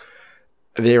 or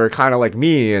they were kind of like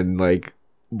me and like,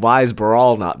 why is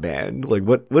Baral not banned? Like,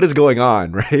 what is going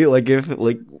on, right? Like,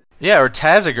 yeah, or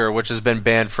Taziger, which has been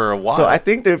banned for a while. So I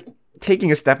think they're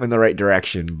taking a step in the right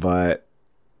direction, but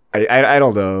I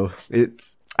don't know.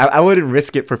 I wouldn't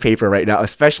risk it for paper right now,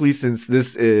 especially since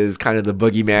this is kind of the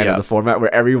boogeyman of the format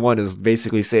where everyone is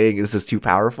basically saying this is too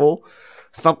powerful.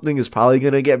 Something is probably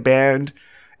going to get banned,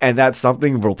 and that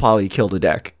something will probably kill the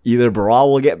deck. Either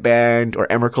Baral will get banned or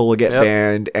Emrakul will get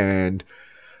banned, and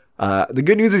the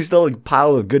good news is still a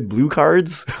pile of good blue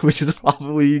cards, which is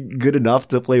probably good enough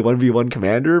to play 1v1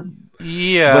 Commander.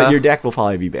 Yeah. But your deck will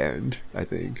probably be banned, I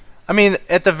think. I mean,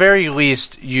 at the very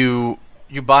least, you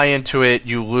buy into it,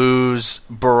 you lose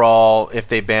Baral if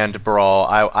they banned Baral.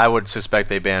 I would suspect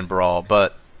they banned Baral,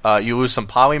 but you lose some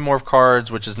polymorph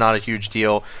cards, which is not a huge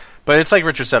deal. But it's like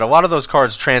Richard said, a lot of those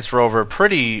cards transfer over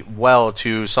pretty well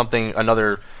to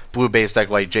another blue-based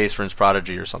deck like Jace Vryn's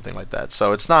Prodigy or something like that.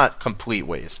 So it's not complete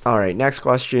waste. All right, next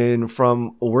question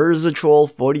from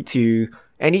Wurzatroll42.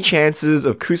 Any chances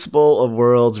of Crucible of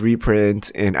Worlds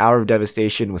reprint in Hour of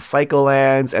Devastation with Cycle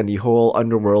Lands and the whole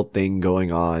Underworld thing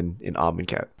going on in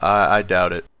Amonkhet? I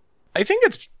doubt it. I think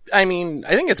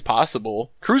it's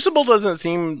possible. Crucible doesn't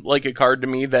seem like a card to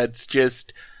me that's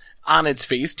just on its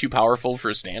face too powerful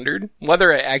for Standard.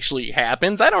 Whether it actually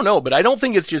happens, I don't know, but I don't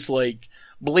think it's just like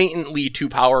blatantly too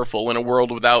powerful in a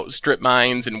world without strip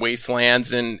mines and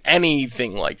wastelands and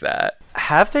anything like that.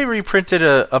 Have they reprinted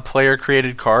a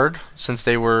player-created card since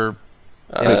they were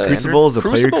in Crucible is a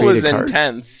Crucible player-created was card?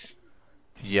 in 10th.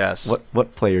 Yes.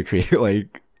 What player-created?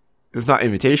 Like, it's not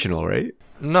invitational, right?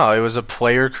 No, it was a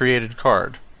player-created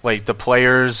card. Like, the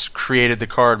players created the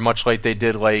card much like they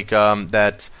did, like,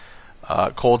 that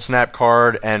Cold Snap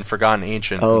card and Forgotten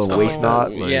Ancient. Oh, and stuff Waste like Not?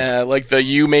 that. Yeah, like the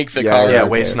you make the Yeah, card. Yeah, okay,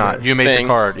 Waste okay. Not. You make Thing. the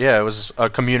card. Yeah, it was a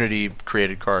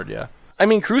community-created card, yeah. I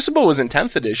mean, Crucible was in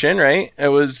 10th edition, right? It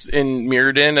was in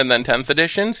Mirrodin and then 10th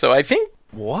edition, so I think...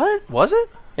 What? Was it?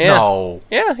 Yeah. No.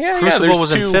 Yeah. Crucible there's was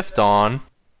two, in 5th Dawn.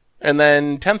 and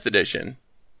then 10th edition.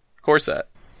 Corset.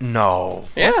 No.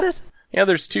 Yeah. Was it? Yeah,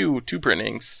 there's two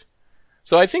printings.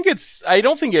 So I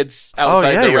don't think it's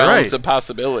outside yeah, the you're realms right. of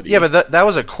possibility. Yeah, but that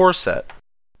was a core set.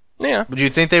 Yeah. Do you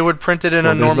think they would print it in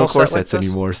Well, a there's normal no core set like sets this?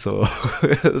 anymore, so...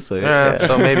 Yeah,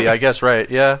 so maybe, I guess, right.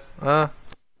 Yeah.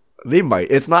 They might.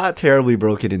 It's not terribly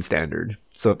broken in Standard.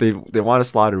 So if they want to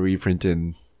slot a reprint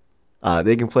in,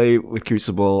 they can play with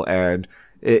Crucible, and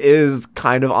it is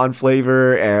kind of on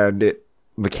flavor, and it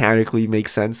mechanically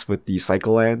makes sense with the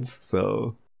cycle lands.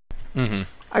 So Mm-hmm.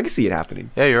 I can see it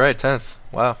happening. Yeah, you're right. 10th.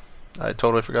 Wow. I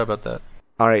totally forgot about that.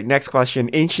 All right, next question.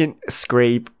 Ancient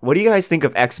Scrape. What do you guys think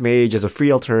of X-Mage as a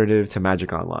free alternative to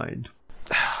Magic Online?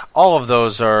 All of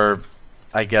those are,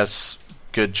 I guess,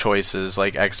 good choices,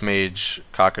 like X-Mage,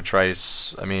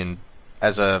 Cockatrice, I mean,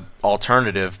 as a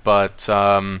alternative, but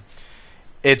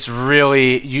it's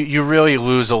really, you really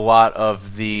lose a lot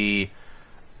of the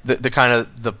kind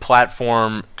of the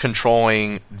platform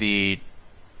controlling the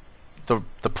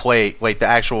play, like the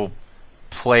actual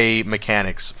play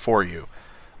mechanics for you.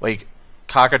 Like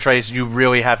Cockatrice, you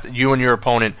really have to, you and your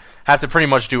opponent have to pretty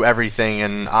much do everything,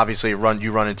 and obviously you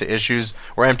run into issues.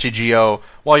 Or MTGO,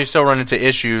 while you still run into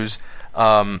issues,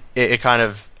 it kind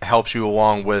of helps you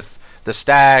along with the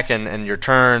stack and your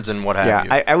turns and what have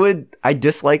you. Yeah, I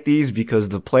dislike these because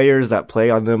the players that play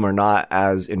on them are not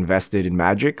as invested in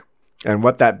Magic. And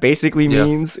what that basically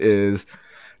means is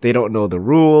they don't know the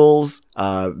rules.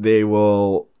 They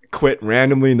will quit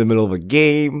randomly in the middle of a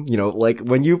game. You know, like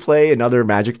when you play another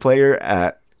Magic player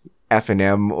at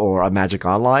FNM or a Magic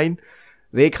Online,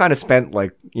 they kind of spent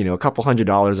like, you know, a couple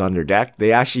 $100 on their deck.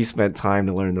 They actually spent time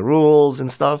to learn the rules and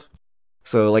stuff.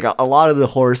 So like a lot of the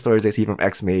horror stories I see from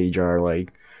X-Mage are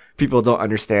like people don't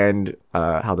understand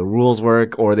how the rules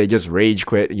work, or they just rage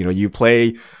quit. You know, you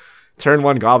play turn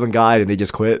 1 Goblin Guide and they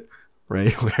just quit,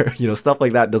 right? Where, you know, stuff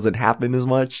like that doesn't happen as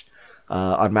much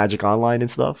on Magic Online and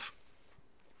stuff.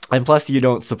 And plus you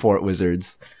don't support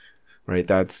wizards, right?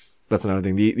 That's another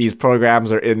thing. These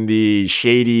programs are in the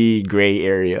shady gray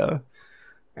area,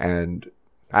 and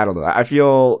I don't know. I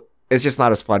feel it's just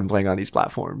not as fun playing on these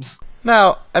platforms.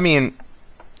 Now, I mean,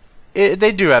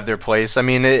 they do have their place. I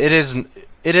mean, it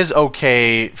is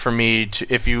okay for me to,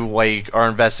 if you like are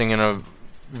investing in a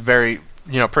very,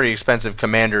 you know, pretty expensive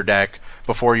commander deck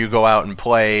before you go out and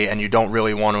play, and you don't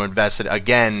really want to invest it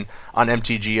again on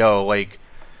MTGO. Like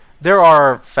there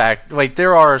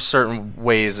are certain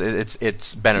ways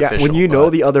it's beneficial. Yeah, when you know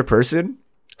the other person.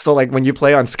 So like when you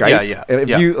play on Skype,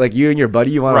 if you and your buddy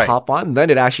you want to hop on,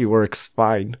 then it actually works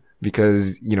fine.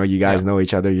 because, you know, you guys know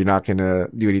each other. You're not going to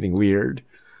do anything weird.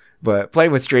 But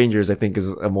playing with strangers, I think,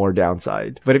 is a more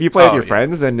downside. But if you play with your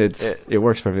friends, then it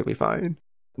works perfectly fine.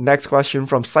 Next question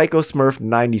from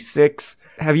PsychoSmurf96.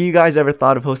 Have you guys ever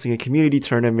thought of hosting a community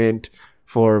tournament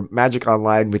for Magic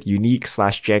Online with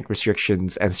unique/jank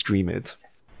restrictions and stream it?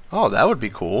 Oh, that would be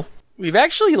cool. We've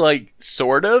actually, like,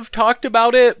 sort of talked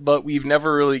about it, but we've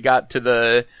never really got to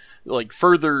the, like,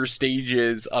 further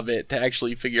stages of it to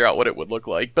actually figure out what it would look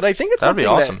like. But I think it's something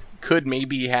that could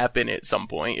maybe happen at some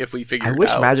point if we figure it out. I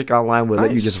wish Magic Online would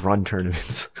let you just run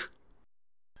tournaments.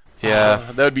 Yeah.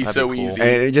 That would be so cool. Easy.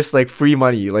 And it's just like free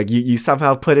money. Like you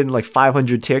somehow put in like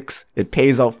 500 ticks, it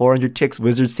pays out 400 ticks,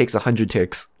 Wizards takes 100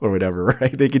 ticks or whatever,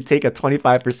 right? They could take a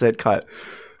 25% cut.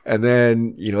 And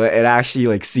then, you know, it actually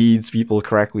like seeds people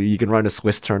correctly. You can run a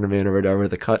Swiss tournament or whatever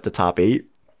to cut the top 8.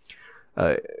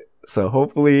 So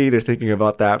hopefully they're thinking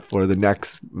about that for the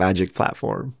next Magic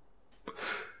platform.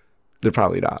 They're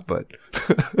probably not, but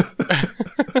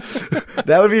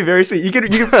that would be very sweet. You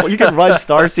can run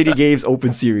Star City Games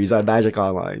Open Series on Magic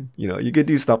Online. You know, you could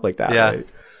do stuff like that. Yeah. Right?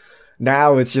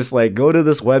 Now it's just like go to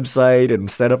this website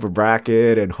and set up a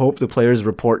bracket and hope the players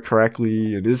report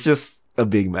correctly, and it's just a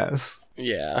big mess.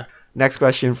 Yeah. Next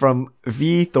question from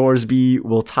V Thorsby: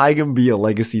 will Taigam be a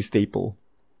legacy staple?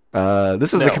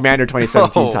 This is the Commander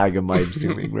 2017 Taigam, I'm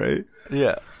assuming, right?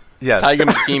 Yeah. Yes.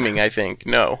 Taigam scheming, I think.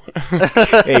 No.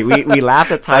 Hey, we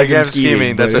laughed at Taigam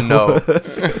scheming. That's a no.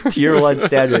 Tier 1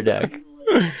 standard deck.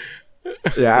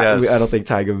 Yeah, Yes. I don't think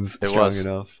Taigam's strong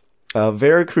enough.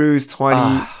 Veracruz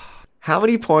 20. How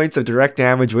many points of direct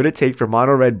damage would it take for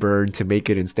Mono Red Burn to make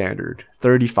it in standard?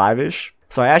 35-ish?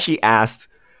 So I actually asked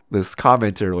this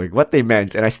commenter like what they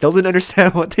meant, and I still didn't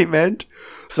understand what they meant.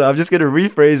 So I'm just going to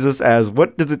rephrase this as,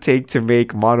 what does it take to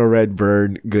make Mono Red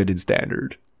Burn good in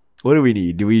standard? What do we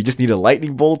need? Do we just need a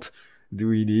lightning bolt? Do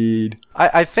we need...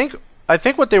 I think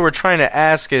what they were trying to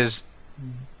ask is,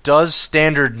 does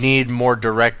standard need more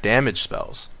direct damage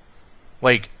spells?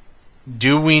 Like,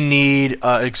 do we need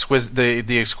the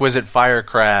exquisite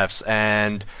firecrafts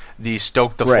and the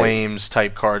stoke the flames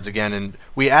type cards again? And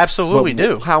we absolutely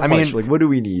do. How much? Like, what do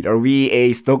we need? Are we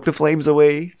a stoke the flames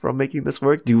away from making this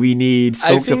work? Do we need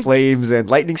stoke the flames and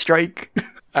lightning strike?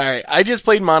 Alright, I just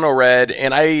played Mono Red,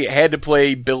 and I had to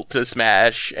play Built to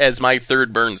Smash as my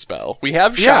third burn spell. We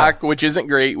have Shock, which isn't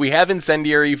great. We have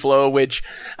Incendiary Flow, which,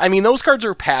 I mean, those cards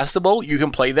are passable. You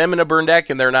can play them in a burn deck,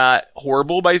 and they're not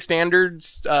horrible by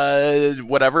standards,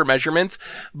 whatever, measurements.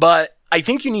 But I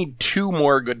think you need 2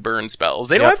 more good burn spells.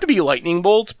 They don't have to be Lightning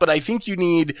Bolt, but I think you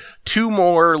need 2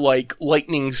 more, like,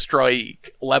 Lightning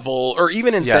Strike level, or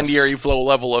even Incendiary Flow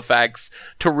level effects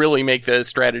to really make the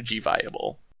strategy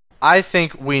viable. I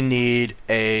think we need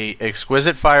a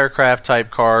exquisite firecraft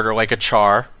type card, or like a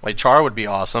Char. Like Char would be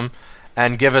awesome,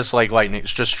 and give us like lightning,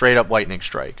 just straight up lightning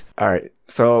strike. All right,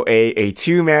 so a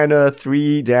 2 mana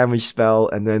 3 damage spell,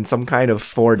 and then some kind of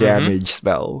 4 damage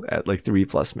spell at like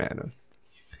 3+ mana.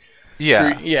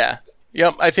 Yeah.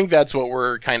 Yep, I think that's what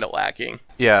we're kind of lacking.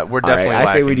 Yeah, we're definitely lacking.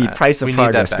 I say we need Price of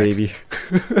Progress, baby.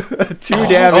 2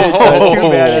 damage, 2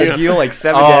 mana, deal like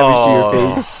 7 damage to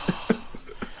your face.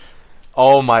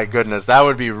 Oh my goodness, that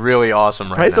would be really awesome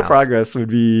right Price now. of Progress would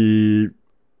be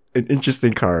an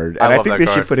interesting card. And I think they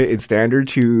should put it in standard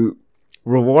to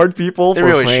reward people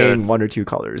for playing 1 or 2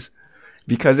 colors.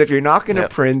 Because if you're not going to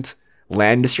print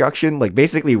land destruction, like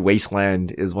basically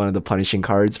Wasteland is one of the punishing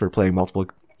cards for playing multiple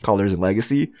colors in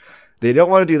Legacy. They don't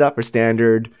want to do that for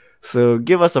standard. So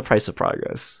give us a Price of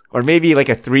Progress. Or maybe like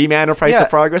a 3 mana Price of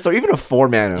Progress, or even a 4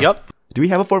 mana. Yep. Do we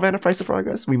have a 4 mana Price of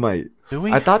Progress? We might. Do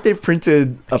we? I thought they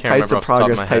printed a Price of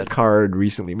Progress type card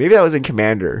recently. Maybe that was in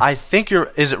Commander. I think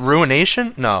is it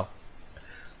Ruination? No.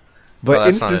 But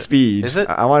instant speed. Is it?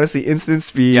 I want to see instant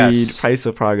speed, Price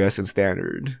of Progress in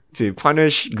Standard to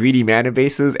punish greedy mana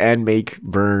bases and make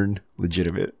burn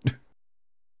legitimate.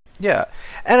 Yeah,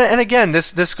 and again,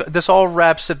 this all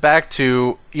wraps it back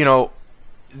to, you know,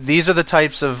 these are the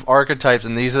types of archetypes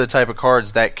and these are the type of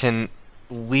cards that can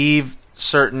leave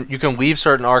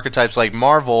certain archetypes like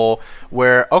Marvel,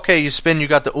 where okay, you spin, you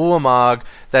got the Ulamog,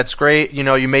 that's great, you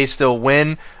know, you may still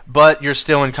win, but you're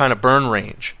still in kind of burn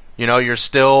range. You know,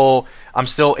 I'm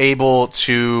still able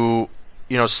to,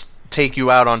 you know, take you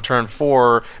out on turn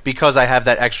 4 because I have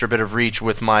that extra bit of reach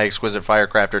with my Exquisite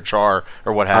Firecraft or Char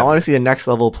or what have you. I want to see a next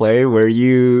level play where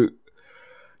you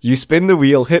spin the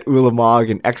wheel, hit Ulamog,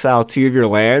 and exile 2 of your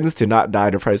lands to not die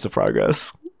to Price of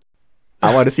Progress.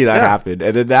 I want to see that happen.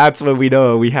 And then that's when we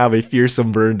know we have a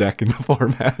fearsome burn deck in the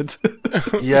format.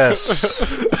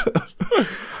 Yes.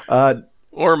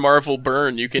 Or Marvel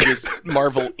Burn. You can just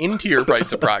Marvel into your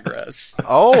Price of Progress.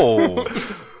 Oh.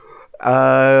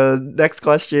 Next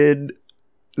question.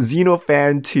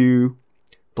 Xenofan 2.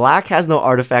 Black has no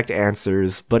artifact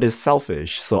answers, but is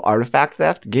selfish. So artifact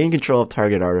theft, gain control of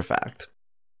target artifact.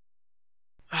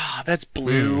 That's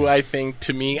blue, I think,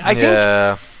 to me. I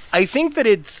think that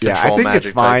it's... Yeah, I Control think it's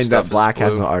magic fine type that stuff black is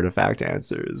has blue. no artifact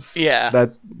answers. Yeah,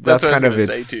 That's what kind I of was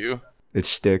gonna its say too. its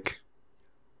shtick.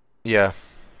 Yeah.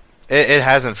 It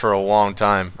hasn't for a long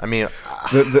time. I mean,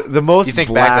 The most you think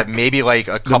black, back, like maybe like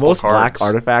a couple the most cards. black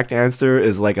artifact answer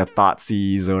is like a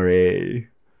Thoughtseize or a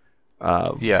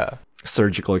Yeah.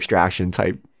 surgical extraction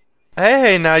type.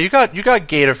 Hey, now you got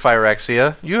Gator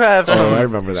Phyrexia. You have some I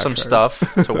remember that some card.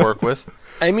 stuff to work with.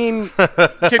 I mean,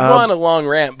 could go on a long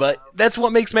rant, but that's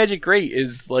what makes Magic great.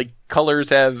 Is like colors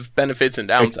have benefits and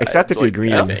downsides. Except if you're like,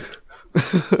 green. I think.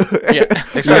 Yeah.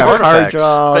 Except You have card artifacts.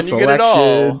 draw, Then you get it all.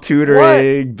 selection,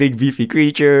 tutoring, big beefy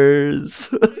creatures.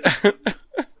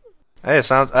 Hey,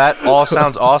 that all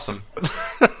sounds awesome.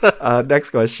 Next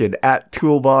question. At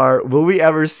Toolbar, will we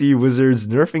ever see Wizards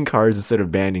nerfing cards instead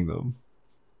of banning them?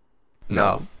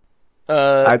 No.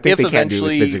 I think if they can't do it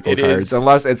with eventually physical it cards. is-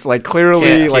 Unless it's like clearly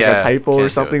Can't- like yeah, a typo can't or do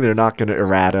something, it. they're not going to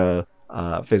errata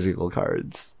physical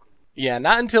cards. Yeah,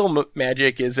 not until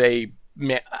Magic is a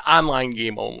online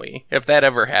game only. If that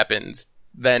ever happens,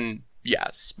 then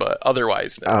yes, but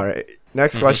otherwise, no. All right.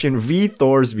 Next question. V.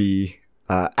 Thorsby.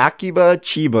 Akiba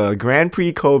Chiba Grand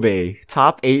Prix Kobe.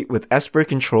 Top 8 with Esper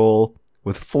control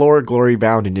with 4 glory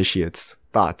bound initiates.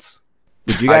 Thoughts?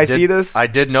 Did you guys see this? I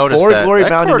did notice 4 that. glory That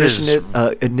bound card is-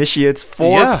 initiates,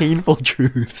 4 Yeah. painful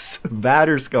truths,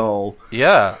 batter skull,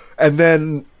 Yeah. and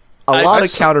then a I lot of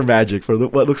saw- counter magic for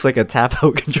what looks like a tap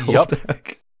out control Yup.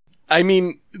 deck. I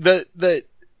mean, the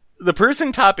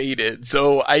person top 8'd,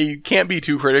 so I can't be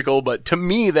too critical, but to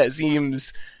me that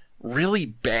seems really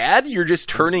bad. You're just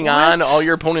turning on all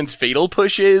your opponent's fatal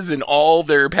pushes and all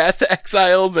their path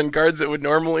exiles and cards that would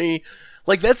normally...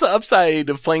 Like, that's the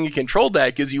upside of playing a control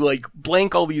deck, is you, like,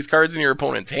 blank all these cards in your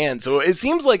opponent's hand. So it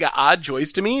seems like an odd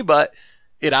choice to me, but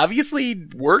it obviously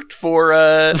worked for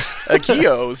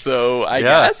Akio, so I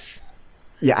guess.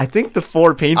 Yeah, I think the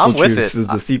 4 painful I'm with truths it. is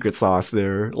the secret sauce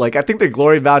there. Like, I think the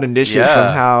glory bound initiative Yeah.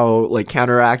 somehow like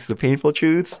counteracts the painful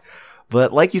truths.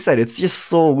 But like you said, it's just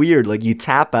so weird. Like, you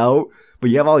tap out,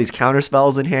 but you have all these counter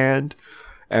spells in hand,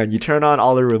 and you turn on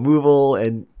all the removal,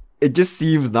 and it just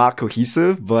seems not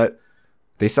cohesive, but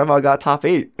they somehow got top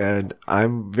 8, and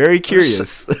I'm very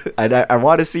curious. And I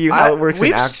want to see how it works in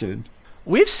we've action.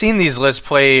 We've seen these lists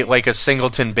play like a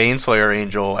singleton Baneslayer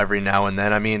Angel every now and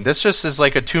then. I mean, this just is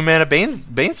like a 2-mana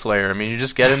Baneslayer. I mean, you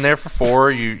just get in there for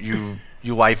 4, you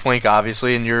lifelink,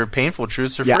 obviously, and your painful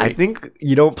truths are Yeah, free. I think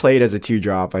you don't play it as a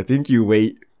 2-drop. I think you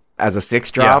wait as a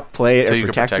 6-drop, Yeah, play it so and you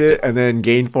can protect protect it, it. and then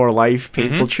gain 4 life,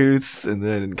 painful truths, and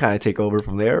then kind of take over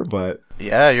from there. But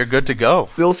Yeah, you're good to go.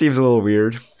 still seems a little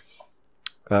weird.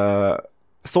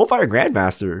 Soulfire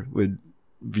Grandmaster would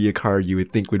be a card you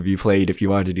would think would be played if you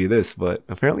wanted to do this, but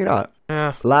apparently not.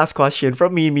 Yeah. Last question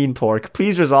from Mean Pork.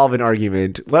 Please resolve an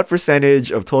argument. What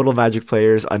percentage of total Magic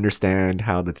players understand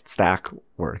how the stack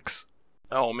works?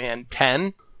 Oh man,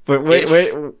 10? But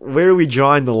where are we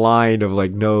drawing the line of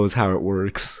like knows how it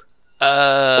works?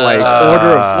 Like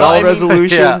order of spell well, I mean,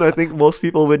 resolution, yeah. I think most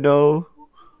people would know.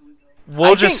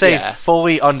 We'll I just think, say yeah.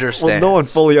 fully understand. Well, no one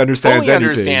fully understands fully anything.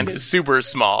 understand is super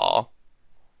small.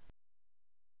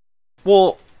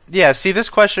 Well, yeah, see, this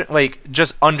question, like,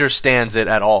 just understands it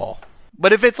at all.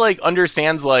 But if it's like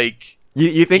understands like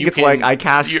You think You it's like can- I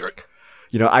cast, you're-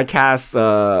 I cast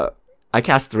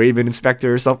Thraben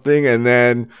Inspector or something, and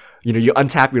then you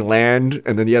untap your land,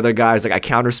 and then the other guy's like I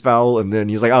counterspell, and then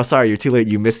he's like, oh sorry, you're too late,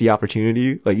 you missed the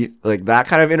opportunity, like that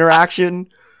kind of interaction.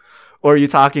 Or are you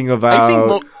talking about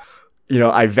I think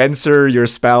I Venser your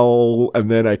spell, and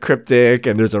then I Cryptic,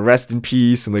 and there's a Rest in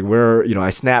Peace, and like where, I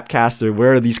Snapcaster,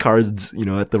 where are these cards,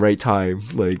 at the right time?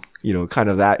 Like, kind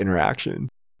of that interaction.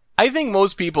 I think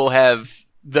most people have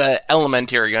the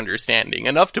elementary understanding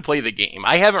enough to play the game.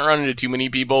 I haven't run into too many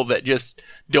people that just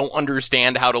don't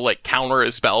understand how to like counter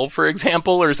a spell, for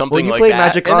example, or something Well, you like play that.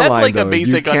 Magic And Online, that's like though. a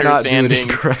basic you cannot understanding. do it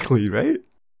incorrectly, right?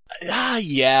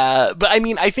 Yeah, but I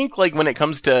mean, I think like when it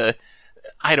comes to,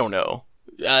 I don't know,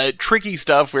 tricky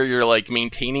stuff where you're like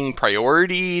maintaining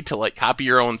priority to like copy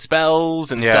your own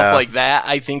spells and Yeah. stuff like that,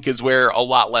 I think is where a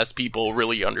lot less people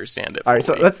really understand it. All right,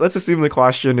 so fully. let's assume the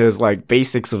question is like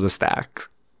basics of the stack.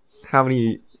 How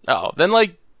many? then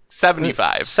like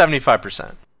 75.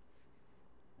 75%.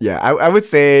 Yeah, I would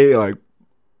say like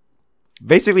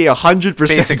basically 100%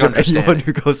 Basic of anyone understanding.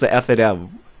 who goes to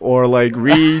F&M or like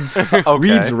reads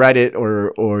reads Reddit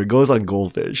or goes on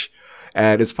Goldfish,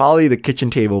 and it's probably the kitchen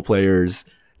table players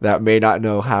that may not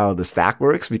know how the stack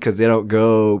works because they don't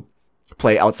go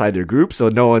play outside their group, so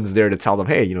no one's there to tell them,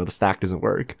 hey, the stack doesn't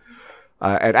work.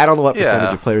 And I don't know what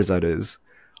percentage of players that is.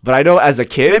 But I know as a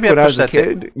kid, when I was a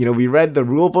kid, we read the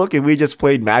rule book and we just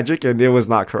played Magic, and it was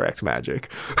not correct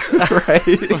Magic,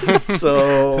 right?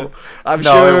 So I'm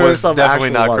sure it was some definitely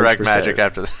not correct percent. Magic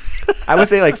after that. I would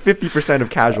say like 50%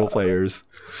 of casual players,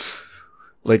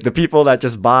 like the people that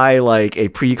just buy like a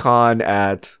pre-con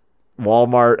at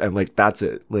Walmart and like that's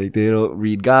it. Like they don't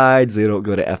read guides, they don't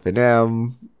go to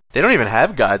F&M. They don't even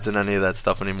have guides in any of that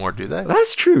stuff anymore, do they?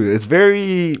 That's true. It's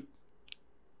very,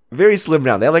 very slim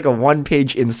down. They have like a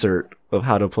 1-page insert of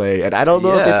how to play, and I don't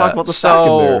know if they talk about the stack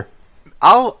in there.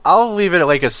 I'll leave it at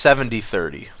like a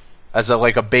 70-30 as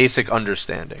like a basic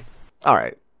understanding. All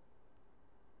right.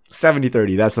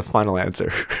 70-30, that's the final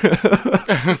answer.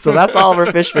 So that's all of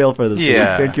our fish mail for this week.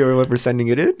 Thank you everyone for sending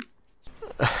it in.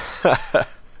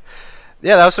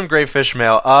 Yeah, that was some great fish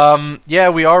mail. Yeah,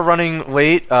 we are running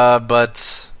late,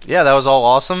 but yeah, that was all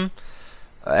awesome.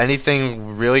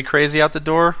 Anything really crazy out the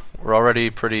door? We're already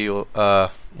pretty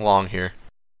long here.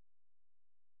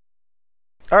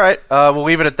 All right, we'll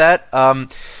leave it at that.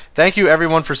 Thank you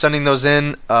everyone for sending those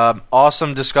in.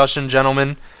 Awesome discussion,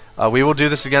 gentlemen. We will do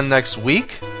this again next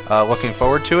week. Looking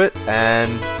forward to it.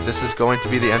 And this is going to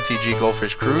be the MTG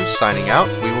Goldfish Cruise signing out.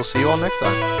 We will see you all next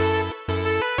time.